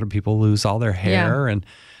 A lot of people lose all their hair. Yeah.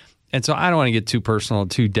 And so I don't want to get too personal,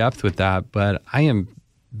 too depth with that, but I am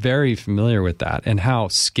very familiar with that and how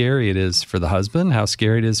scary it is for the husband, how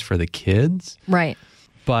scary it is for the kids. Right.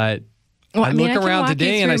 But I look around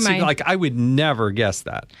today and I see, I would never guess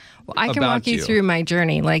that. Well, I can walk you through my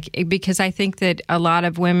journey, because I think that a lot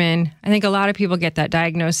of people get that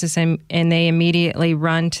diagnosis and they immediately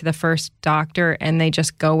run to the first doctor and they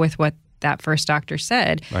just go with what that first doctor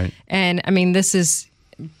said. Right. And I mean, this is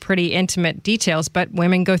pretty intimate details, but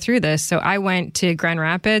women go through this. So I went to Grand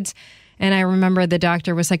Rapids and I remember the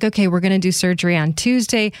doctor was like, okay, we're going to do surgery on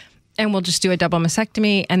Tuesday. And we'll just do a double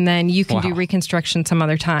mastectomy, and then you can do reconstruction some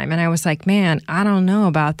other time. And I was like, man, I don't know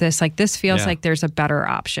about this. Like, this feels like there's a better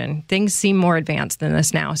option. Things seem more advanced than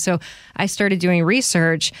this now. So I started doing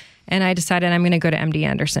research, and I decided I'm going to go to MD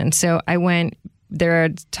Anderson. So I went, they're a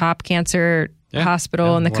top cancer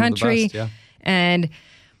hospital in the country. And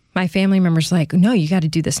my family members were like, no, you got to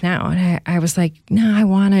do this now. And I was like, no, I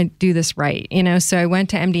want to do this right. So I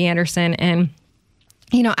went to MD Anderson, and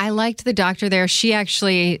I liked the doctor there. She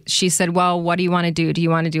said, well, what do you want to do? Do you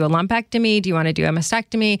want to do a lumpectomy? Do you want to do a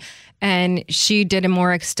mastectomy? And she did a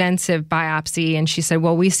more extensive biopsy. And she said,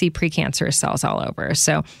 well, we see precancerous cells all over.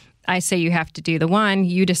 So I say you have to do the one.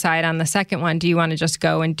 You decide on the second one. Do you want to just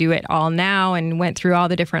go and do it all now? And went through all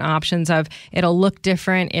the different options of it'll look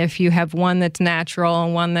different if you have one that's natural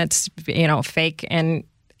and one that's, fake. And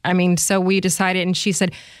I mean, so we decided, and she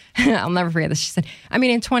said, I'll never forget this. She said, I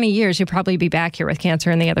mean, in 20 years, you'll probably be back here with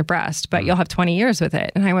cancer in the other breast, but you'll have 20 years with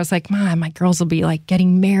it. And I was like, Mom, my girls will be like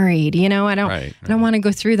getting married. I don't want to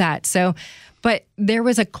go through that. So, but there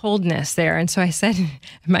was a coldness there. And so I said,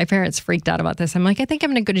 my parents freaked out about this. I'm like, I think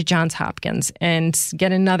I'm going to go to Johns Hopkins and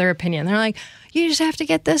get another opinion. They're like, you just have to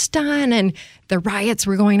get this done. And the riots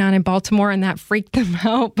were going on in Baltimore and that freaked them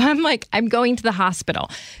out. But I'm like, I'm going to the hospital.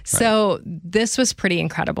 Right. So this was pretty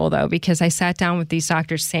incredible though, because I sat down with these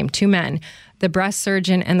doctors, same 2 men, the breast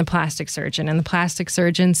surgeon and the plastic surgeon. And the plastic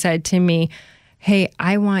surgeon said to me, hey,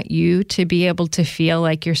 I want you to be able to feel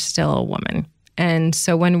like you're still a woman. And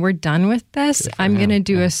so when we're done with this, I'm going to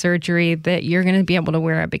do a surgery that you're going to be able to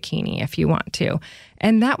wear a bikini if you want to.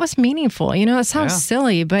 And that was meaningful. It sounds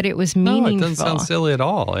silly, but it was meaningful. No, it doesn't sound silly at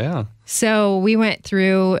all. Yeah. So we went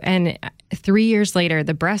through, and 3 years later,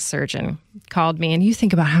 the breast surgeon called me. And you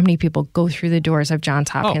think about how many people go through the doors of Johns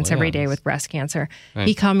Hopkins every day with breast cancer. Right.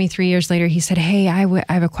 He called me 3 years later. He said, hey, I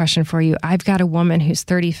have a question for you. I've got a woman who's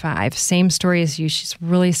 35, same story as you. She's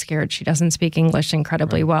really scared. She doesn't speak English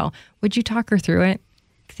incredibly well. Would you talk her through it?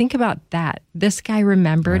 Think about that. This guy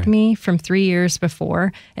remembered me from 3 years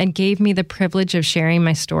before and gave me the privilege of sharing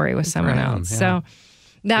my story with someone else. Yeah. So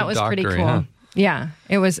that was pretty cool. Yeah,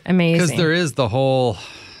 it was amazing. Because there is the whole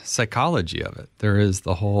psychology of it. There is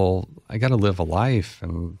the whole, I got to live a life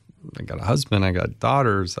and got a husband, I got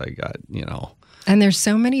daughters, I got, And there's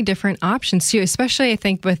so many different options too, especially I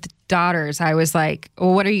think with daughters. I was like,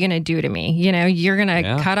 well, what are you going to do to me? You're going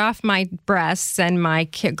to cut off my breasts, and my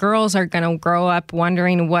girls are going to grow up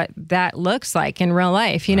wondering what that looks like in real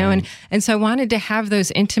life, and so I wanted to have those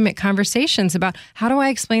intimate conversations about how do I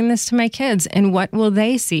explain this to my kids, and what will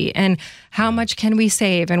they see, and how much can we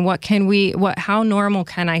save, and how normal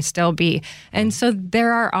can I still be? And so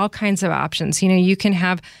there are all kinds of options. You can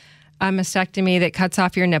have a mastectomy that cuts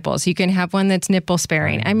off your nipples. You can have one that's nipple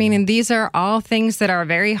sparing. I mean, and these are all things that are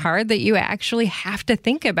very hard that you actually have to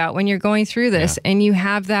think about when you're going through this. Yeah. And you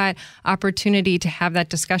have that opportunity to have that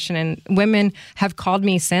discussion. And women have called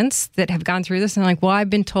me since that have gone through this and like, well, I've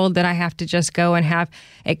been told that I have to just go and have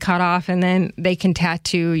it cut off and then they can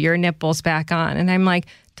tattoo your nipples back on. And I'm like,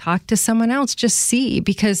 talk to someone else, just see,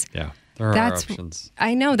 because there are options.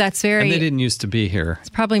 I know that's very... And they didn't used to be here. It's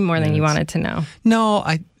probably more than you wanted to know. No,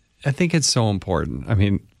 I think it's so important. I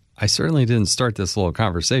mean, I certainly didn't start this little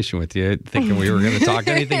conversation with you thinking we were going to talk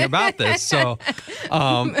anything about this. So,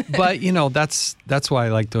 but that's why I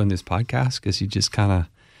like doing this podcast, because you just kind of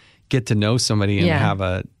get to know somebody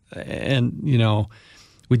and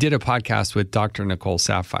we did a podcast with Dr. Nicole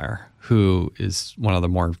Sapphire, who is one of the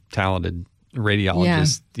more talented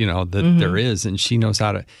radiologists, that there is, and she knows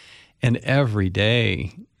how to, and every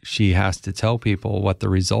day she has to tell people what the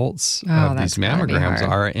results of these mammograms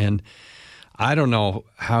are. And I don't know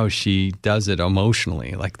how she does it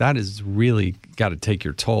emotionally. Like, that is really got to take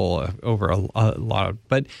your toll over a lot.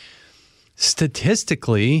 But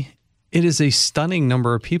statistically, it is a stunning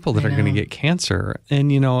number of people that are going to get cancer.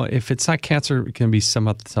 And, if it's not cancer, it can be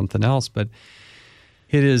something else. But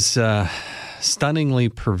it is stunningly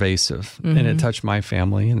pervasive. Mm-hmm. And it touched my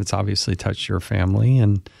family, and it's obviously touched your family.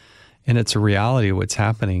 And it's a reality of what's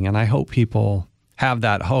happening. And I hope people have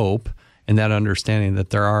that hope and that understanding that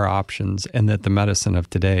there are options, and that the medicine of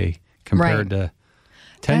today compared to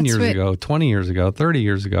 10 years ago, 20 years ago, 30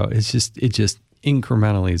 years ago, it just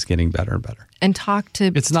incrementally is getting better and better. And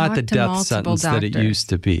it's not the death sentence that it used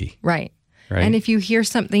to be. Right. And if you hear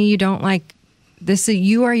something you don't like,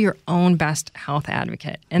 you are your own best health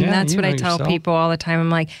advocate. And that's what I tell people all the time. I'm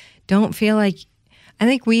like, don't feel like, I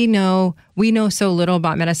think we know so little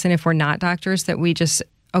about medicine if we're not doctors that we just,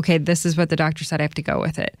 okay, this is what the doctor said, I have to go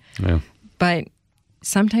with it. Yeah. But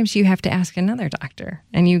sometimes you have to ask another doctor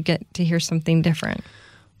and you get to hear something different.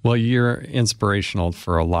 Well, you're inspirational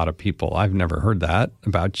for a lot of people. I've never heard that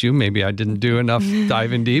about you. Maybe I didn't do enough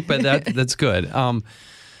diving deep, but that's good.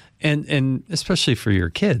 And especially for your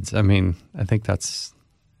kids. I mean, I think that's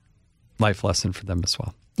life lesson for them as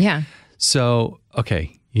well. Yeah. So,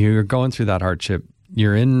 okay, you're going through that hardship.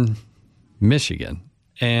 You're in Michigan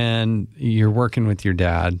and you're working with your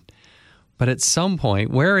dad. But at some point,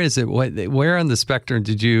 where is it? Where on the spectrum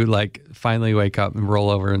did you finally wake up and roll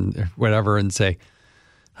over and whatever and say,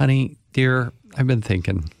 honey, dear, I've been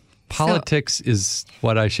thinking politics is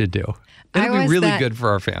what I should do. It'll be really good for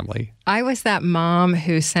our family. I was that mom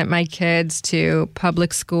who sent my kids to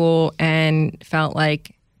public school and felt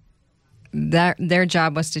like that their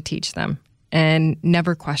job was to teach them and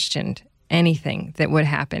never questioned anything that would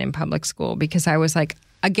happen in public school, because I was like,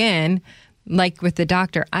 again, like with the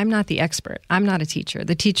doctor, I'm not the expert. I'm not a teacher.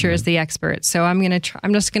 The teacher is the expert. So I'm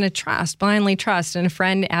just going to blindly trust. And a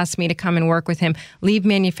friend asked me to come and work with him, leave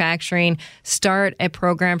manufacturing, start a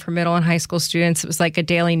program for middle and high school students. It was like a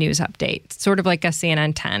daily news update, sort of like a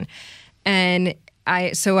CNN 10. And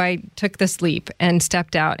so I took this leap and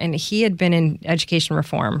stepped out. And he had been in education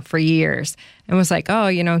reform for years and was like,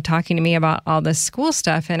 talking to me about all this school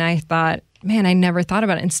stuff. And I thought, man, I never thought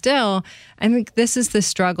about it. And still, I think this is the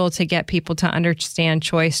struggle to get people to understand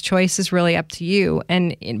choice. Choice is really up to you.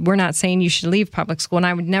 And we're not saying you should leave public school. And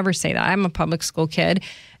I would never say that. I'm a public school kid.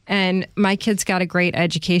 And my kids got a great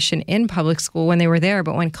education in public school when they were there.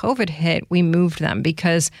 But when COVID hit, we moved them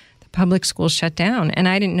because the public school shut down. And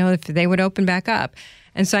I didn't know if they would open back up.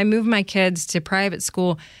 And so I moved my kids to private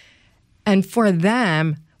school. And for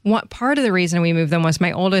them, part of the reason we moved them was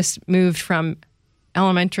my oldest moved from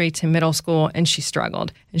elementary to middle school, and she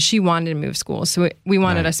struggled, and she wanted to move schools. So we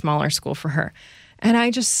wanted a smaller school for her. And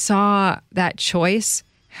I just saw that choice,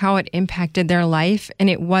 how it impacted their life. And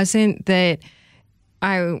it wasn't that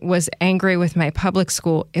I was angry with my public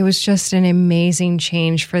school. It was just an amazing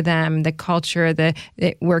change for them. The culture,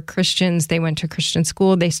 we're Christians. They went to Christian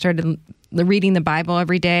school. They started reading the Bible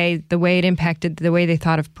every day, the way it impacted the way they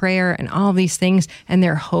thought of prayer and all these things and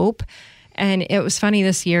their hope. And it was funny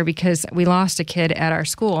this year because we lost a kid at our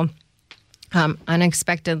school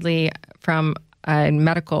unexpectedly from a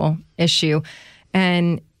medical issue.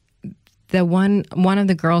 And one of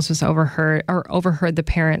the girls was overheard the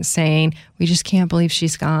parents saying, "We just can't believe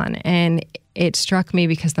she's gone." And it struck me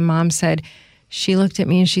because the mom said, she looked at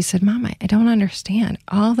me and she said, "Mom, I don't understand.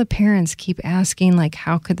 All the parents keep asking, like,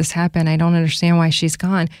 how could this happen? I don't understand why she's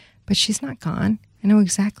gone. But she's not gone. I know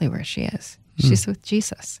exactly where she is. She's with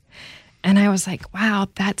Jesus." And I was like, wow,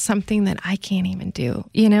 that's something that I can't even do.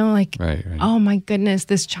 Right. Oh my goodness,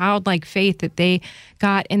 this childlike faith that they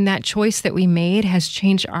got and that choice that we made has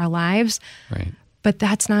changed our lives. Right. But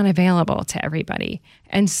that's not available to everybody.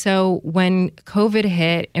 And so when COVID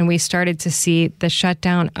hit and we started to see the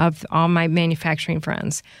shutdown of all my manufacturing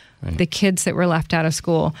friends, the kids that were left out of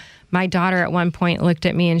school, my daughter at one point looked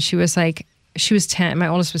at me and she was 10, my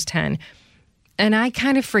oldest was 10. And I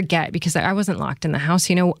kind of forget because I wasn't locked in the house.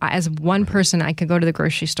 As one person, I could go to the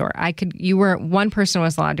grocery store. One person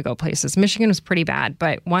was allowed to go places. Michigan was pretty bad,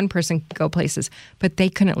 but one person could go places. But they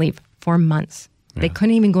couldn't leave for months. Yeah. They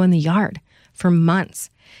couldn't even go in the yard for months.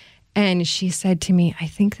 And she said to me, "I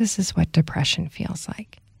think this is what depression feels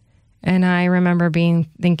like." And I remember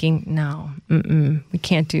thinking, no, we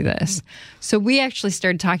can't do this. So we actually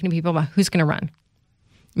started talking to people about who's going to run.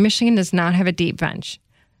 Michigan does not have a deep bench.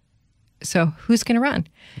 So who's going to run?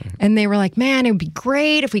 And they were like, "Man, it would be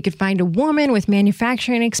great if we could find a woman with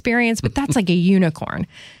manufacturing experience, but that's like a unicorn."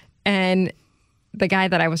 And the guy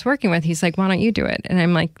that I was working with, he's like, "Why don't you do it?" And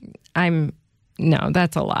I'm like, no,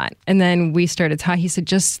 that's a lot. And then we started talking. He said,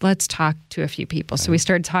 "Just let's talk to a few people." So we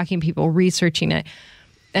started talking to people, researching it.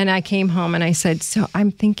 And I came home and I said, "So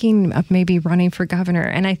I'm thinking of maybe running for governor."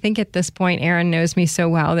 And I think at this point, Aaron knows me so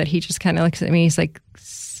well that he just kind of looks at me. He's like,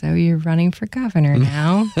 "So you're running for governor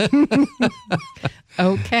now?"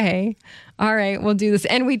 Okay. All right, we'll do this.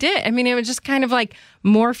 And we did. I mean, it was just kind of like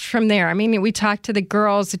morphed from there. I mean, we talked to the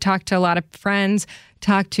girls, we talked to a lot of friends,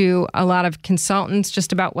 talked to a lot of consultants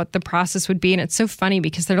just about what the process would be. And it's so funny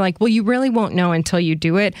because they're like, "Well, you really won't know until you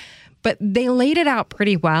do it." But they laid it out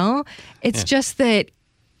pretty well. It's just that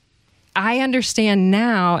I understand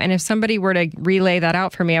now, and if somebody were to relay that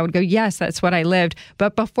out for me, I would go, yes, that's what I lived.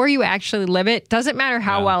 But before you actually live it, doesn't matter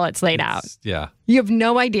how well it's laid out. Yeah. You have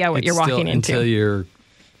no idea what you're walking into. Until you're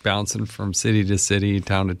bouncing from city to city,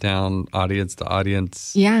 town to town, audience to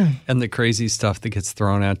audience. Yeah. And the crazy stuff that gets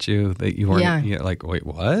thrown at you that you weren't you're like, "Wait,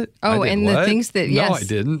 what?" Oh, and the things that, yes. No, I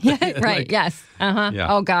didn't. Yeah, right, yes. Uh-huh.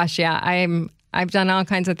 Yeah. Oh, gosh, yeah. I've done all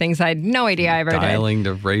kinds of things I had no idea I ever did. Dialing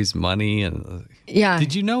to raise money and... Yeah.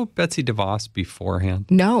 Did you know Betsy DeVos beforehand?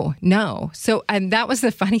 No. So that was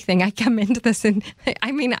the funny thing. I come into this and I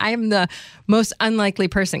am the most unlikely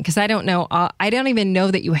person because I don't know. I don't even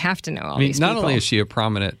know that you have to know all these people. Not only is she a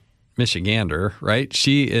prominent Michigander, right?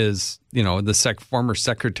 She is, the former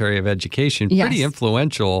Secretary of Education, pretty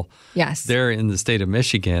influential there in the state of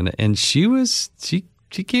Michigan. And she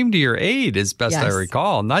came to your aid as best I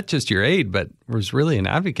recall. Not just your aid, but was really an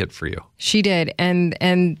advocate for you. She did. And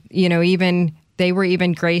even... They were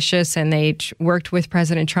even gracious and they worked with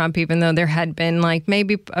President Trump, even though there had been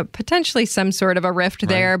maybe potentially some sort of a rift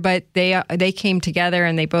there. But they came together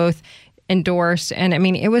and they both endorsed. And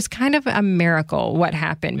it was kind of a miracle what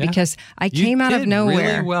happened because I came out of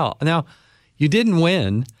nowhere. Really well. Now, you didn't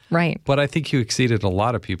win. Right. But I think you exceeded a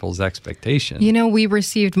lot of people's expectations. We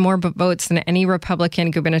received more votes than any Republican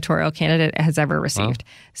gubernatorial candidate has ever received.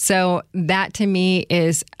 Wow. So that to me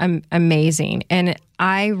is amazing. And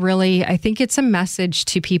I think it's a message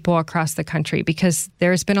to people across the country because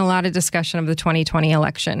there's been a lot of discussion of the 2020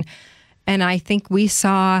 election. And I think we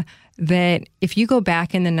saw that if you go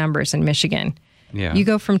back in the numbers in Michigan, you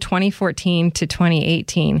go from 2014 to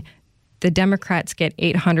 2018, the Democrats get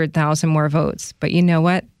 800,000 more votes. But you know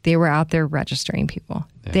what? They were out there registering people.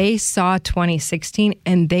 Yeah. They saw 2016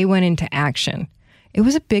 and they went into action. It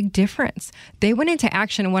was a big difference. They went into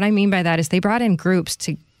action. And what I mean by that is they brought in groups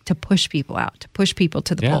to push people out, to push people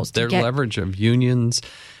to the polls. Their leverage of unions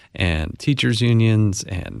and teachers' unions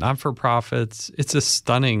and not-for-profits, it's a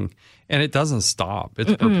stunning, and it doesn't stop.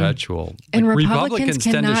 It's perpetual. And Republicans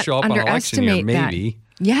tend to show up on election year, maybe.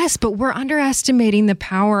 Yes, but we're underestimating the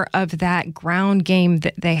power of that ground game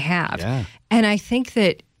that they have. Yeah. And I think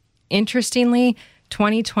that, interestingly,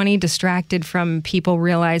 2020 distracted from people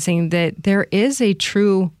realizing that there is a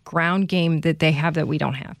true ground game that they have that we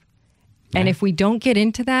don't have. Yeah. And if we don't get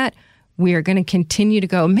into that, we are going to continue to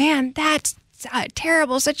go, man, that's a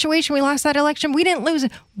terrible situation. We lost that election. We didn't lose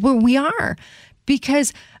it. Well, we are.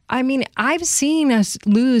 Because I've seen us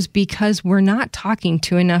lose because we're not talking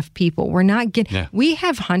to enough people. We're not getting. Yeah. We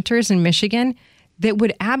have hunters in Michigan that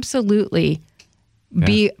would absolutely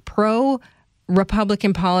be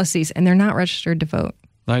pro-Republican policies, and they're not registered to vote.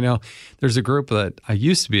 I know. There's a group that I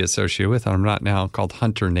used to be associated with, and I'm not now, called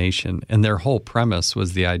Hunter Nation. And their whole premise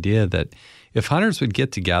was the idea that if hunters would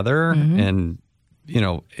get together and,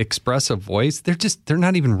 express a voice, they're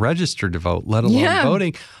not even registered to vote, let alone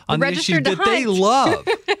voting on the issue that they love.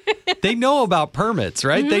 They know about permits,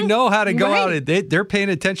 right? They know how to go out. They're paying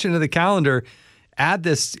attention to the calendar. Add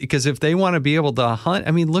this, because if they want to be able to hunt,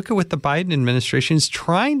 look at what the Biden administration is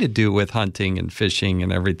trying to do with hunting and fishing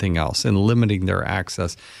and everything else and limiting their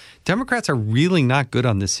access. Democrats are really not good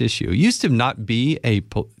on this issue. It used to not be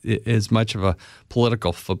as much of a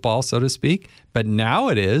political football, so to speak, but now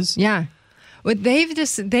it is. Yeah. Well,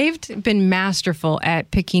 they've been masterful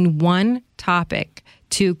at picking one topic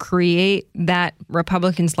to create that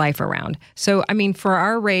Republicans' life around. So, for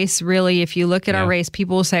our race, really, if you look at our race,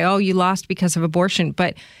 people will say, "Oh, you lost because of abortion."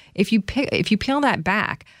 But if you peel that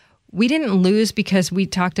back, we didn't lose because we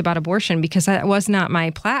talked about abortion, because that was not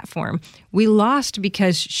my platform. We lost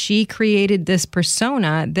because she created this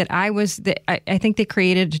persona that I think they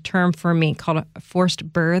created a term for me called a forced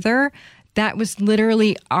birther. That was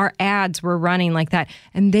literally, our ads were running like that.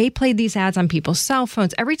 And they played these ads on people's cell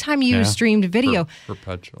phones every time you streamed video.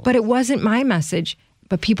 Perpetual. But it wasn't my message,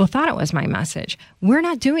 but people thought it was my message. We're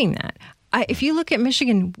not doing that. If you look at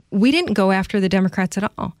Michigan, we didn't go after the Democrats at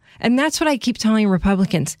all. And that's what I keep telling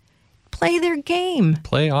Republicans. Play their game.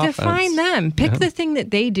 Play offense. Define them. Pick the thing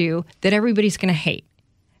that they do that everybody's going to hate.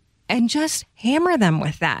 And just hammer them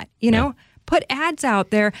with that, know? Put ads out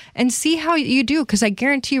there and see how you do, because I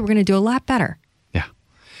guarantee you we're going to do a lot better. Yeah.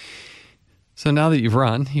 So now that you've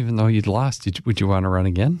run, even though you'd lost, would you want to run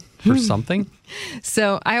again for something?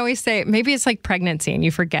 So I always say, maybe it's like pregnancy and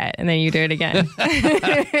you forget and then you do it again.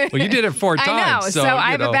 Well, you did it 4 times. I know. So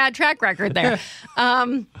I have a bad track record there.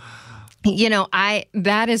 That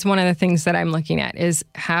is one of the things that I'm looking at, is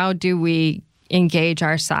how do we engage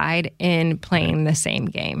our side in playing the same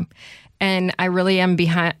game? And I really am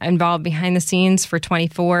involved behind the scenes for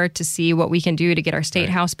 24 to see what we can do to get our state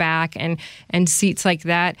house back and seats like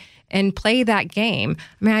that and play that game.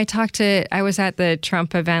 I was at the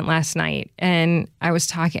Trump event last night and I was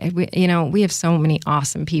talking, we have so many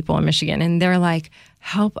awesome people in Michigan and they're like,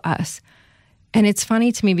 help us. And it's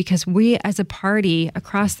funny to me because we as a party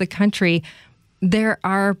across the country, there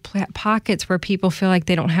are pockets where people feel like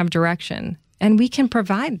they don't have direction. And we can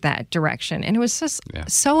provide that direction. And it was just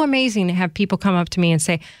so amazing to have people come up to me and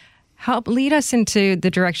say, help lead us into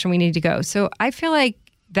the direction we need to go. So I feel like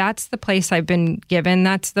that's the place I've been given.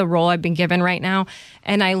 That's the role I've been given right now.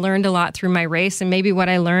 And I learned a lot through my race. And maybe what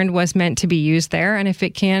I learned was meant to be used there. And if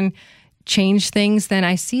it can change things, then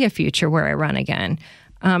I see a future where I run again.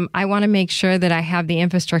 I want to make sure that I have the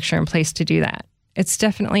infrastructure in place to do that. It's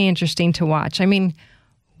definitely interesting to watch.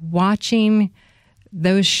 Watching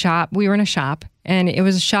those we were in a shop, and it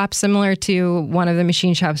was a shop similar to one of the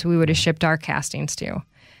machine shops we would have shipped our castings to.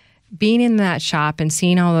 Being in that shop and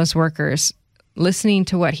seeing all those workers, listening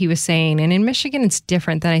to what he was saying. And in Michigan, it's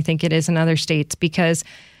different than I think it is in other states, because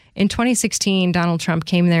in 2016, Donald Trump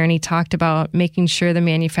came there and he talked about making sure the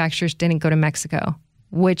manufacturers didn't go to Mexico,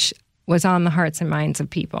 which was on the hearts and minds of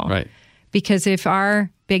people. Right. Because if the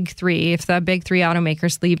big three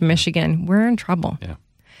automakers leave Michigan, we're in trouble. Yeah.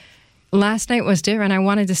 Last night was different. I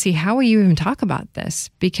wanted to see, how will you even talk about this?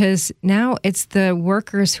 Because now it's the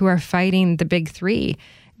workers who are fighting the big three,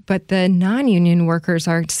 but the non-union workers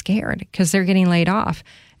are scared because they're getting laid off.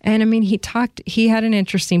 And he had an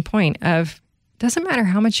interesting point of, doesn't matter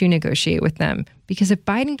how much you negotiate with them, because if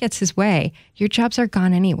Biden gets his way, your jobs are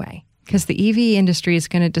gone anyway, because the EV industry is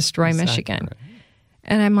going to destroy Michigan. Right.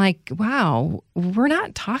 And I'm like, wow, we're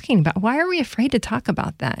not talking about, why are we afraid to talk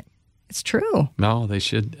about that? It's true. No, they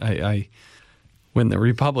should. When the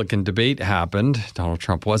Republican debate happened, Donald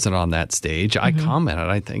Trump wasn't on that stage. I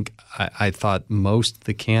commented, I thought most of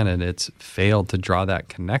the candidates failed to draw that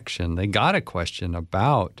connection. They got a question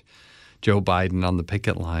about Joe Biden on the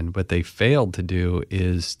picket line. What they failed to do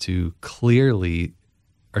is to clearly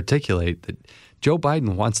articulate that Joe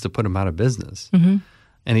Biden wants to put him out of business. Mm-hmm.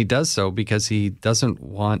 And he does so because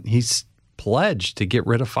he's pledged to get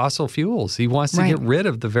rid of fossil fuels. He wants to get rid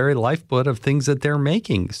of the very lifeblood of things that they're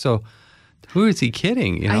making. So who is he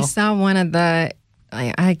kidding? I saw one of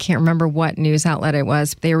I can't remember what news outlet it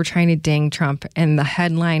was. They were trying to ding Trump, and the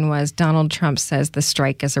headline was, Donald Trump says the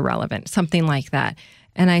strike is irrelevant, something like that.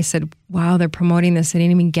 And I said, wow, they're promoting this. They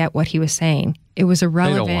didn't even get what he was saying. It was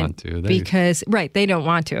irrelevant. They don't want to. Because, they don't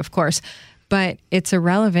want to, of course. But it's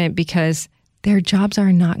irrelevant because their jobs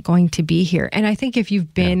are not going to be here. And I think if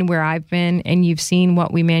you've been where I've been and you've seen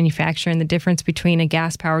what we manufacture and the difference between a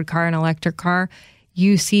gas-powered car and an electric car,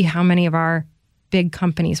 you see how many of our big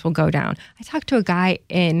companies will go down. I talked to a guy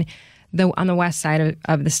in on the west side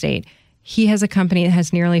of the state. He has a company that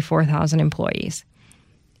has nearly 4,000 employees.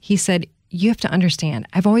 He said, you have to understand,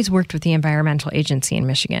 I've always worked with the environmental agency in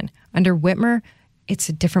Michigan. Under Whitmer, it's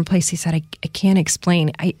a different place. He said, I can't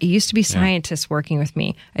explain. It used to be scientists working with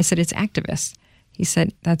me. I said, it's activists. He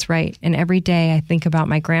said, that's right. And every day I think about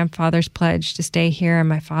my grandfather's pledge to stay here and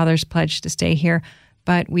my father's pledge to stay here.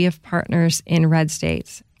 But we have partners in red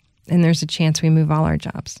states, and there's a chance we move all our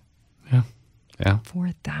jobs. Yeah.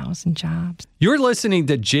 4,000 jobs. You're listening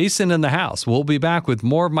to Jason in the House. We'll be back with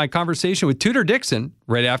more of my conversation with Tudor Dixon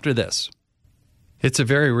right after this. It's a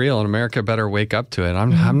very real, and America better wake up to it.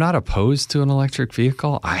 I'm not opposed to an electric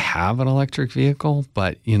vehicle. I have an electric vehicle,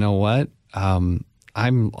 but you know what? I'm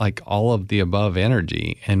like all of the above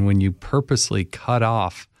energy. And when you purposely cut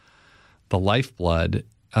off the lifeblood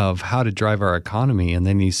of how to drive our economy, and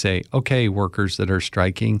then you say, okay, workers that are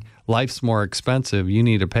striking, life's more expensive, you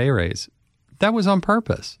need a pay raise. That was on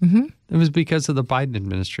purpose. Mm-hmm. It was because of the Biden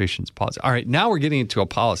administration's policy. All right, now we're getting into a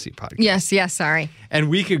policy podcast. Yes, sorry.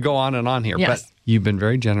 And we could go on and on here, yes. But you've been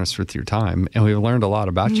very generous with your time, and we've learned a lot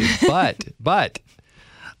about you. But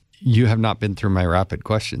you have not been through my rapid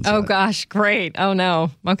questions Oh, yet. gosh, great. Oh,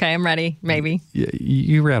 no. Okay, I'm ready, maybe.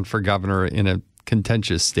 You ran for governor in a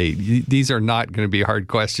contentious state. These are not going to be hard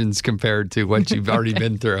questions compared to what you've already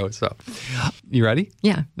been through. So, you ready?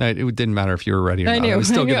 Yeah. It didn't matter if you were ready or not. I knew. I was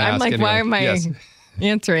still going to ask I'm like, anyway. why am I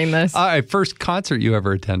answering this? All right, first concert you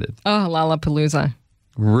ever attended? Oh, Lollapalooza.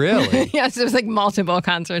 Really? Yes, it was like multiple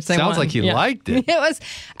concerts. Sounds like you liked it.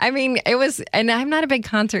 It was, and I'm not a big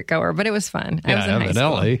concert goer, but it was fun. I was in high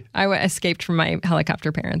school. I escaped from my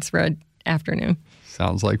helicopter parents for an afternoon.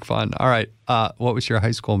 Sounds like fun. All right. What was your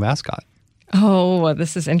high school mascot? Oh,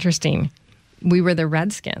 this is interesting. We were the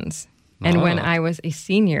Redskins. And when I was a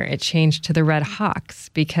senior, it changed to the Red Hawks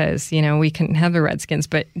because, we couldn't have the Redskins.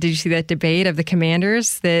 But did you see that debate of the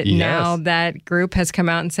Commanders that now that group has come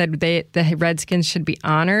out and said the Redskins should be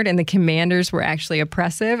honored and the Commanders were actually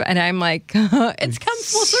oppressive? And I'm like, it's come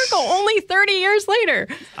full circle only 30 years later.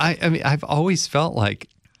 I mean, I've always felt like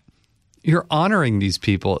you're honoring these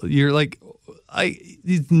people. You're like,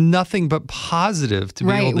 it's nothing but positive to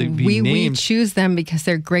be able to be named. We choose them because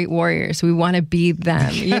they're great warriors. We want to be them.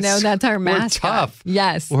 Yes, that's our mascot. We're tough.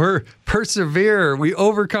 Yes. We're persevere. We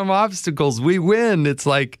overcome obstacles. We win. It's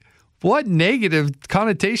like, what negative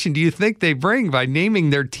connotation do you think they bring by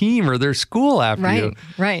naming their team or their school after you?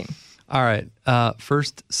 Right. All right.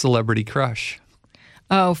 First celebrity crush.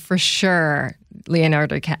 Oh, for sure.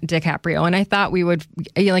 Leonardo DiCaprio. And I thought we would,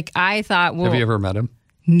 Have you ever met him?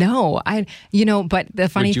 No, but the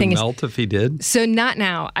funny thing is, would you melt if he did? So not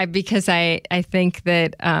now, because I think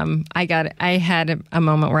that I had a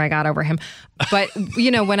moment where I got over him. But,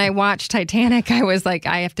 when I watched Titanic, I was like,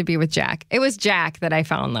 I have to be with Jack. It was Jack that I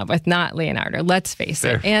fell in love with, not Leonardo. Let's face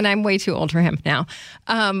it. And I'm way too old for him now.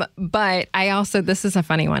 But this is a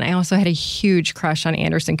funny one. I also had a huge crush on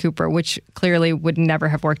Anderson Cooper, which clearly would never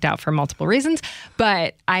have worked out for multiple reasons.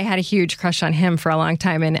 But I had a huge crush on him for a long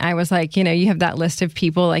time. And I was like, you have that list of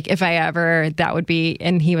people, like if I ever, that would be,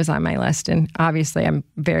 and he was on my list. And obviously I'm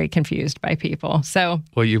very confused by people. So.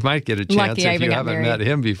 Well, you might get a chance if you haven't met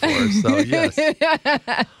him before. So yes.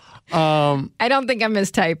 I don't think I'm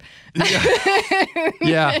his type.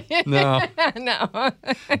 Yeah. No. No.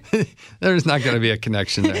 There's not going to be a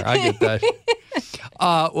connection there. I get that.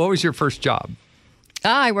 What was your first job?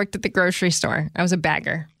 I worked at the grocery store. I was a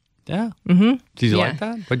bagger. Yeah. Mm-hmm. Did you like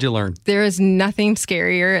that? What'd you learn? There is nothing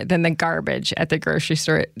scarier than the garbage at the grocery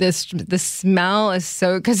store. The smell is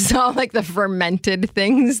because it's all like the fermented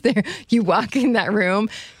things there. You walk in that room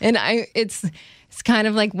and it's kind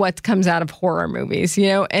of like what comes out of horror movies,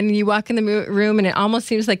 and you walk in the room and it almost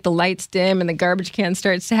seems like the lights dim and the garbage can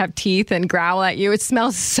starts to have teeth and growl at you. It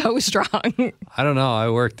smells so strong. I don't know. I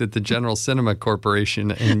worked at the General Cinema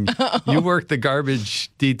Corporation and you work the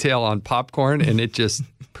garbage detail on popcorn and it just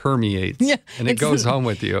permeates and it goes home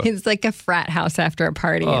with you. It's like a frat house after a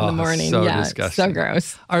party in the morning. So disgusting. So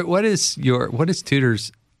gross. All right. What is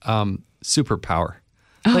Tudor's superpower?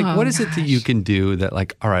 What is it that you can do that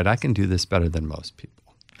all right, I can do this better than most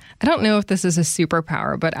people? I don't know if this is a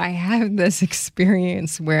superpower, but I have this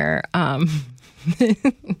experience where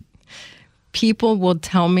people will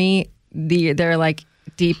tell me their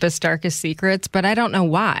deepest, darkest secrets, but I don't know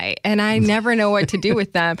why. And I never know what to do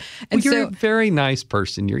with them. And you're a very nice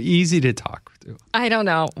person. You're easy to talk to. I don't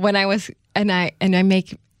know. When I was, and I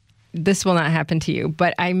make, this will not happen to you,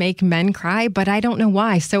 but I make men cry, but I don't know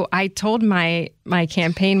why. So I told my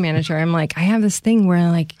campaign manager, I'm like, I have this thing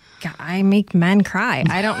where I make men cry.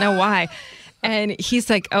 I don't know why. And he's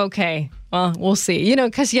like, okay, well, we'll see.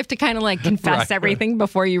 Because you have to kind of like confess everything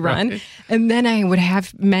before you run. Right. And then I would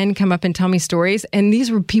have men come up and tell me stories. And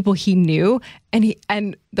these were people he knew.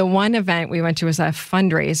 And the one event we went to was a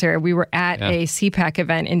fundraiser. We were at a CPAC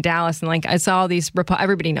event in Dallas. And like I saw all these,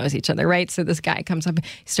 everybody knows each other, right? So this guy comes up,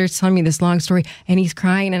 he starts telling me this long story and he's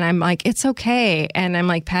crying. And I'm like, it's okay. And I'm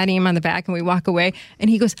like patting him on the back and we walk away. And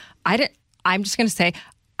he goes, I'm just going to say,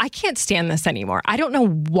 I can't stand this anymore. I don't know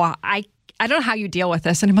why. I don't know how you deal with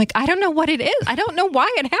this. And I'm like, I don't know what it is. I don't know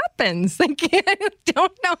why it happens. Like, I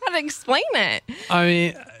don't know how to explain it. I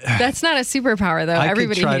mean, that's not a superpower, though.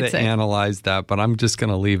 Everybody try hates to it. Analyze that, but I'm just going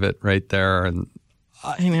to leave it right there. And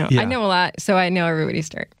I know. Yeah. I know a lot, so I know everybody's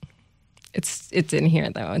start. It's in here,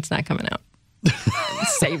 though. It's not coming out.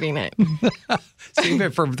 Saving it. Save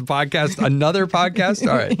it for the podcast. Another podcast?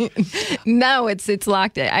 All right. No, it's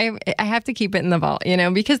locked. I have to keep it in the vault,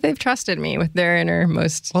 because they've trusted me with their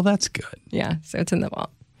innermost. Well, that's good. Yeah, so it's in the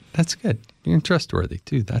vault. That's good. You're trustworthy,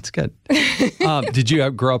 too. That's good. Did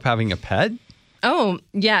you grow up having a pet? Oh,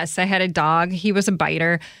 yes. I had a dog. He was a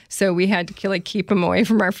biter, so we had to keep him away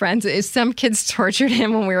from our friends. Some kids tortured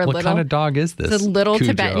him when we were little. What kind of dog is this? It's a little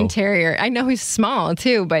Cujo. Tibetan Terrier. I know he's small,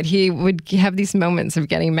 too, but he would have these moments of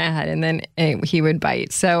getting mad, and then he would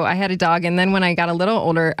bite. So I had a dog, and then when I got a little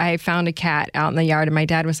older, I found a cat out in the yard, and my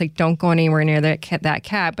dad was like, don't go anywhere near that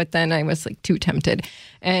cat. But then I was like too tempted.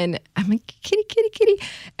 And I'm like, kitty, kitty, kitty.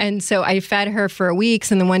 And so I fed her for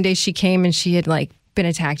weeks, and then one day she came, and she had been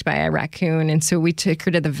attacked by a raccoon, and so we took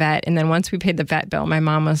her to the vet. And then once we paid the vet bill, my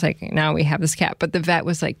mom was like, now we have this cat. But the vet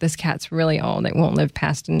was like, this cat's really old, it won't live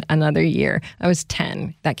past another year. I was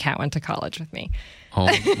 10. That cat went to college with me. Oh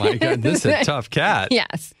my God, this is a tough cat.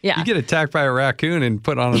 Yes, yeah. You get attacked by a raccoon and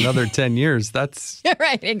put on another 10 years. That's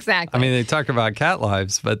right, exactly. I mean, they talk about cat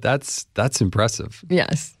lives, but that's impressive.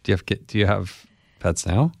 Yes. Do you have pets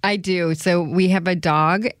now? I do. So we have a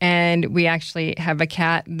dog, and we actually have a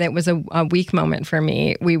cat. That was a weak moment for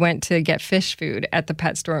me. We went to get fish food at the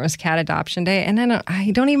pet store. It was cat adoption day, and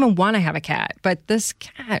I don't even want to have a cat, but this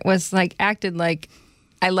cat was acted like,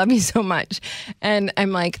 I love you so much. And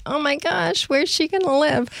I'm like, oh my gosh, where's she going to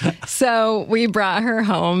live? So we brought her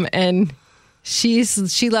home, and she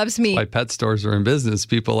loves me. Why pet stores are in business,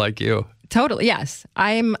 people like you. Totally. Yes.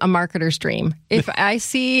 I'm a marketer's dream. If I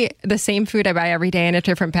see the same food I buy every day in a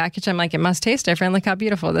different package, I'm like, it must taste different. Look how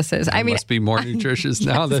beautiful this is. It must be more nutritious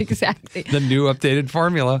now than exactly. the new updated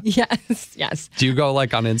formula. Yes. Yes. Do you go on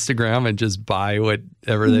Instagram and just buy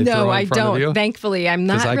whatever they throw in front of you? No, I don't. Thankfully, I'm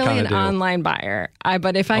not really an online buyer.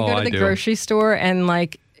 But if I go to the grocery store and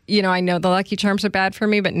I know the Lucky Charms are bad for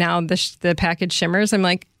me, but now the package shimmers, I'm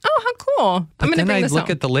like, oh, how cool. I'm going to bring this home. I look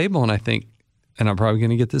at the label and I think, and I'm probably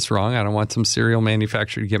going to get this wrong, I don't want some cereal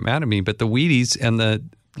manufacturer to get mad at me, but the Wheaties and the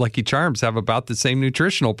Lucky Charms have about the same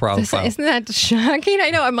nutritional profile. Isn't that shocking? I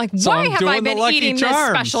know. I'm like, why have I been eating this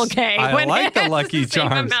Special K? I like the Lucky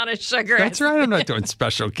Charms. Same amount of sugar. That's right. I'm not doing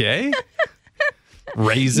Special K.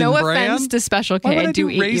 Raisin Bran? No offense to Special K. Why would I do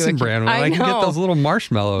eat Raisin Bran when I can get those little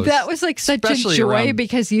marshmallows? That was such a joy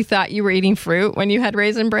because you thought you were eating fruit when you had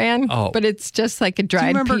Raisin Bran. Oh. But it's just like a dried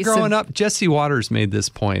piece. Do you remember growing up? Jesse Waters made this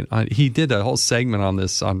point. He did a whole segment on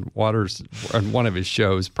this on Waters, on one of his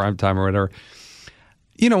shows, Primetime or whatever.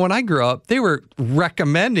 When I grew up, they were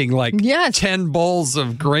recommending 10 bowls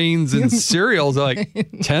of grains and cereals.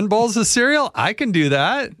 10 bowls of cereal? I can do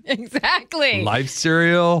that. Exactly. Life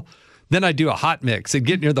cereal. Then I do a hot mix and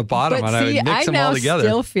get near the bottom and I would mix them all together. I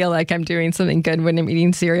still feel like I'm doing something good when I'm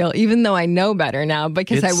eating cereal, even though I know better now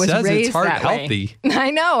because I was raised it's heart that healthy. way.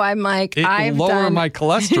 I know. I'm like, I've lower my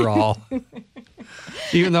cholesterol.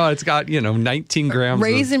 Even though it's got, 19 grams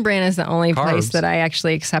Raisin Bran is the only carbs. place that I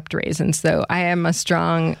actually accept raisins. So I am a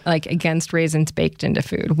strong, against raisins baked into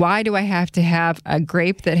food. Why do I have to have a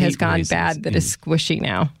grape that has gone bad that is squishy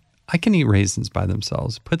now? I can eat raisins by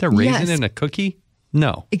themselves. Put the raisin in a cookie?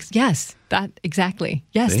 No. Yes, that exactly.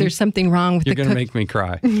 Yes, there's something wrong with You're going to make me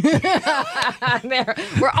cry.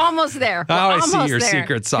 We're almost there. I see your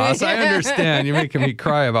secret sauce. I understand. You're making me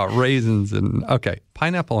cry about raisins okay,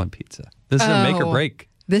 pineapple on pizza. This is a make or break.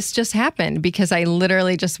 This just happened because I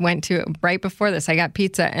literally just went to, right before this, I got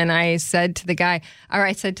pizza and I said to the guy,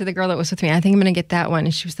 I said to the girl that was with me, I think I'm going to get that one.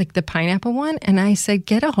 And she was like, the pineapple one? And I said,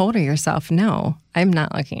 get a hold of yourself. No, I'm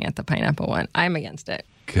not looking at the pineapple one. I'm against it.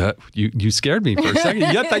 Good. You scared me for a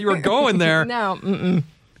second. You thought you were going there. No.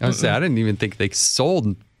 I didn't even think they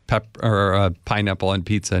sold pineapple on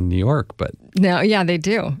pizza in New York, but no, yeah, they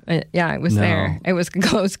do. It was there. It was a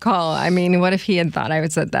close call. I mean, what if he had thought I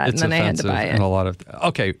would said that, it's and then I had to buy it? And a lot of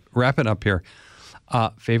okay, wrap it up here.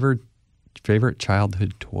 Favorite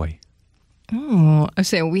childhood toy. Oh,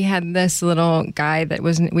 so we had this little guy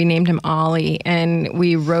we named him Ollie, and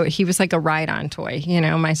he was like a ride-on toy.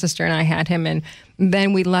 My sister and I had him, and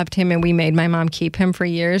then we loved him, and we made my mom keep him for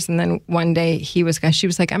years. And then one day she was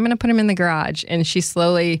like, I'm going to put him in the garage. And she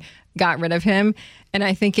slowly got rid of him. And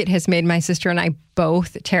I think it has made my sister and I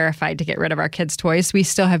both terrified to get rid of our kids' toys. We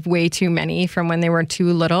still have way too many from when they were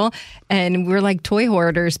too little. And we're like toy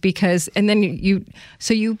hoarders and then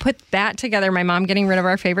you put that together, my mom getting rid of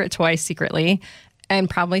our favorite toy secretly and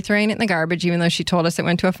probably throwing it in the garbage, even though she told us it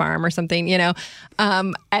went to a farm or something,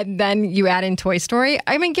 and then you add in Toy Story.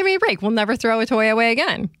 I mean, give me a break. We'll never throw a toy away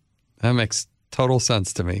again. That makes total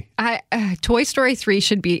sense to me. Toy Story 3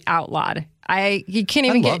 should be outlawed. You can't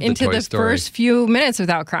even get into the first few minutes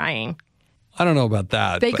without crying. I don't know about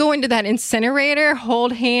that. They go into that incinerator,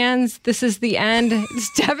 hold hands. This is the end.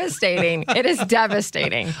 It's devastating. It is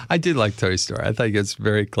devastating. I did like Toy Story. I think it's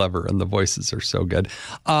very clever, and the voices are so good.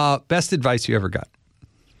 Best advice you ever got?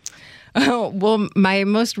 Oh, well, my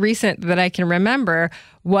most recent that I can remember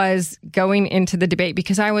was going into the debate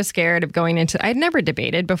because I was scared of going into. I'd never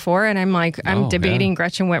debated before, and I'm debating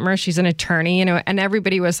Gretchen Whitmer. She's an attorney, and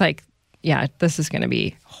everybody was like, yeah, this is going to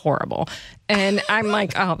be horrible. And I'm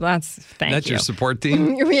like, oh, that's your support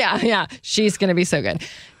team? Yeah. She's going to be so good.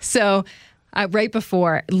 So right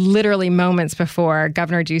before, literally moments before,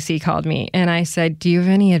 Governor Ducey called me and I said, do you have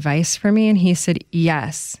any advice for me? And he said,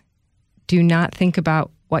 yes. Do not think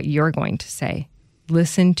about what you're going to say.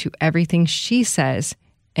 Listen to everything she says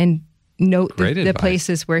and note the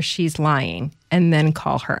places where she's lying and then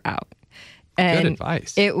call her out. And good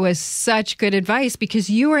advice. It was such good advice because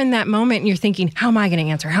you were in that moment and you're thinking, how am I going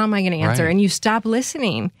to answer? How am I going to answer? Right. And you stop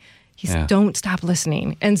listening. Don't stop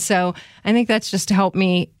listening. And so I think that's just to help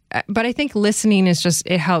me. But I think listening is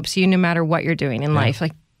it helps you no matter what you're doing in life.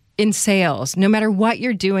 Like in sales, no matter what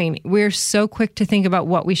you're doing, we're so quick to think about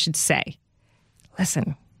what we should say.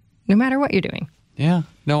 Listen, no matter what you're doing. Yeah.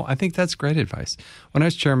 No, I think that's great advice. When I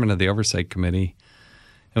was chairman of the Oversight Committee,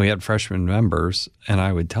 and we had freshman members, and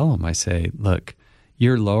I would tell them, I say, look,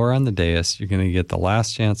 you're lower on the dais. You're going to get the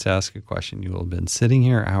last chance to ask a question. You will have been sitting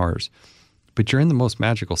here hours, but you're in the most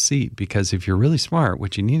magical seat because if you're really smart,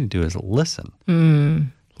 what you need to do is listen.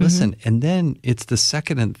 Listen, and then it's the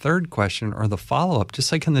second and third question or the follow-up,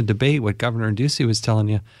 just like in the debate, what Governor Ducey was telling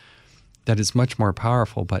you, that is much more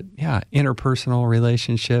powerful. But yeah, interpersonal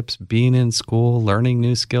relationships, being in school, learning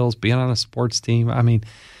new skills, being on a sports team. I mean,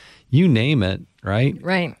 you name it, right?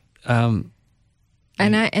 Right. And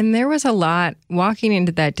there was a lot. Walking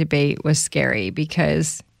into that debate was scary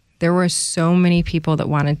because there were so many people that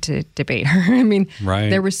wanted to debate her. I mean,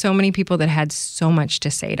 There were so many people that had so much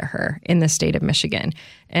to say to her in the state of Michigan.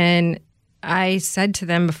 And I said to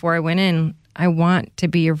them before I went in, I want to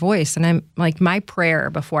be your voice. And I'm like, my prayer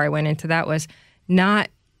before I went into that was not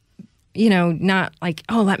like,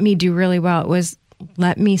 oh, let me do really well. It was,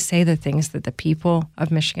 let me say the things that the people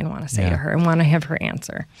of Michigan want to say to her and want to have her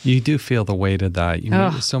answer. You do feel the weight of that. You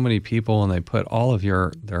meet with so many people and they put all of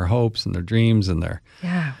their hopes and their dreams and their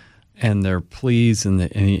pleas and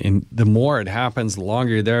the more it happens, the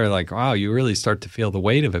longer you're there, like, wow, you really start to feel the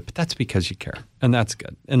weight of it. But that's because you care. And that's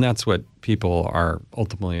good. And that's what people are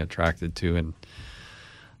ultimately attracted to. And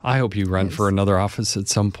I hope you run for another office at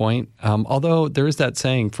some point. Although there is that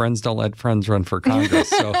saying, friends don't let friends run for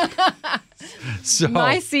Congress. So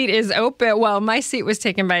my seat is open. Well, my seat was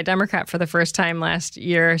taken by a Democrat for the first time last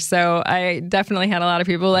year. So I definitely had a lot of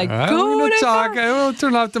people like, go to talk. We'll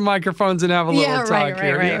turn off the microphones and have a little talk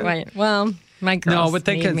here. Right. Well, my girls but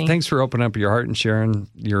thanks for opening up your heart and sharing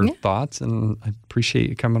your thoughts. And I appreciate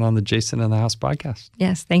you coming on the Jason in the House podcast.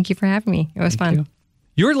 Yes. Thank you for having me. It was fun.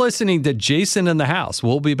 You're listening to Jason in the House.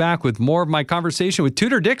 We'll be back with more of my conversation with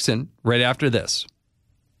Tudor Dixon right after this.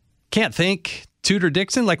 Can't thank Tudor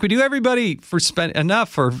Dixon like we do everybody for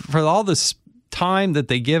all this time that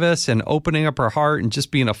they give us and opening up her heart and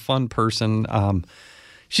just being a fun person.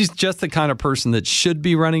 She's just the kind of person that should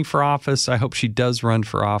be running for office. I hope she does run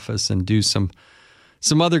for office and do some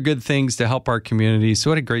other good things to help our community.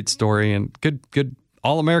 So what a great story and good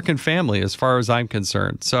all-American family as far as I'm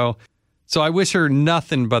concerned. So I wish her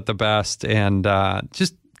nothing but the best and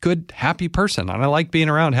just good, happy person. And I like being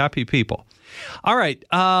around happy people. All right.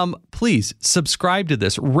 Please subscribe to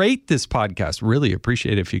this. Rate this podcast. Really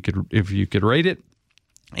appreciate it if you could rate it.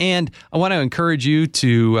 And I want to encourage you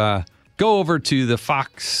to go over to the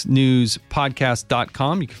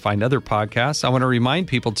foxnewspodcast.com. You can find other podcasts. I want to remind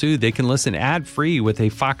people, too, they can listen ad-free with a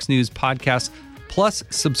Fox News Podcast Plus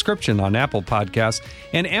subscription on Apple Podcasts.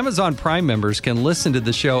 And Amazon Prime members can listen to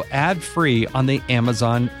the show ad-free on the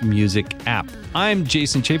Amazon Music app. I'm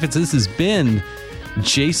Jason Chaffetz. This has been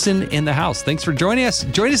Jason in the house. Thanks for joining us.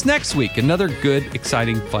 Join us next week. Another good,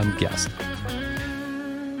 exciting, fun guest.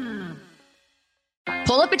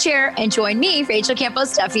 Pull up a chair and join me, Rachel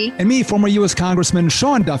Campos Duffy. And me, former U.S. Congressman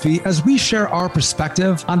Sean Duffy, as we share our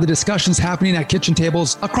perspective on the discussions happening at kitchen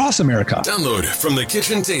tables across America. Download From the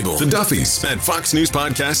Kitchen Table, The Duffys at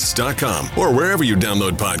foxnewspodcasts.com or wherever you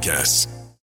download podcasts.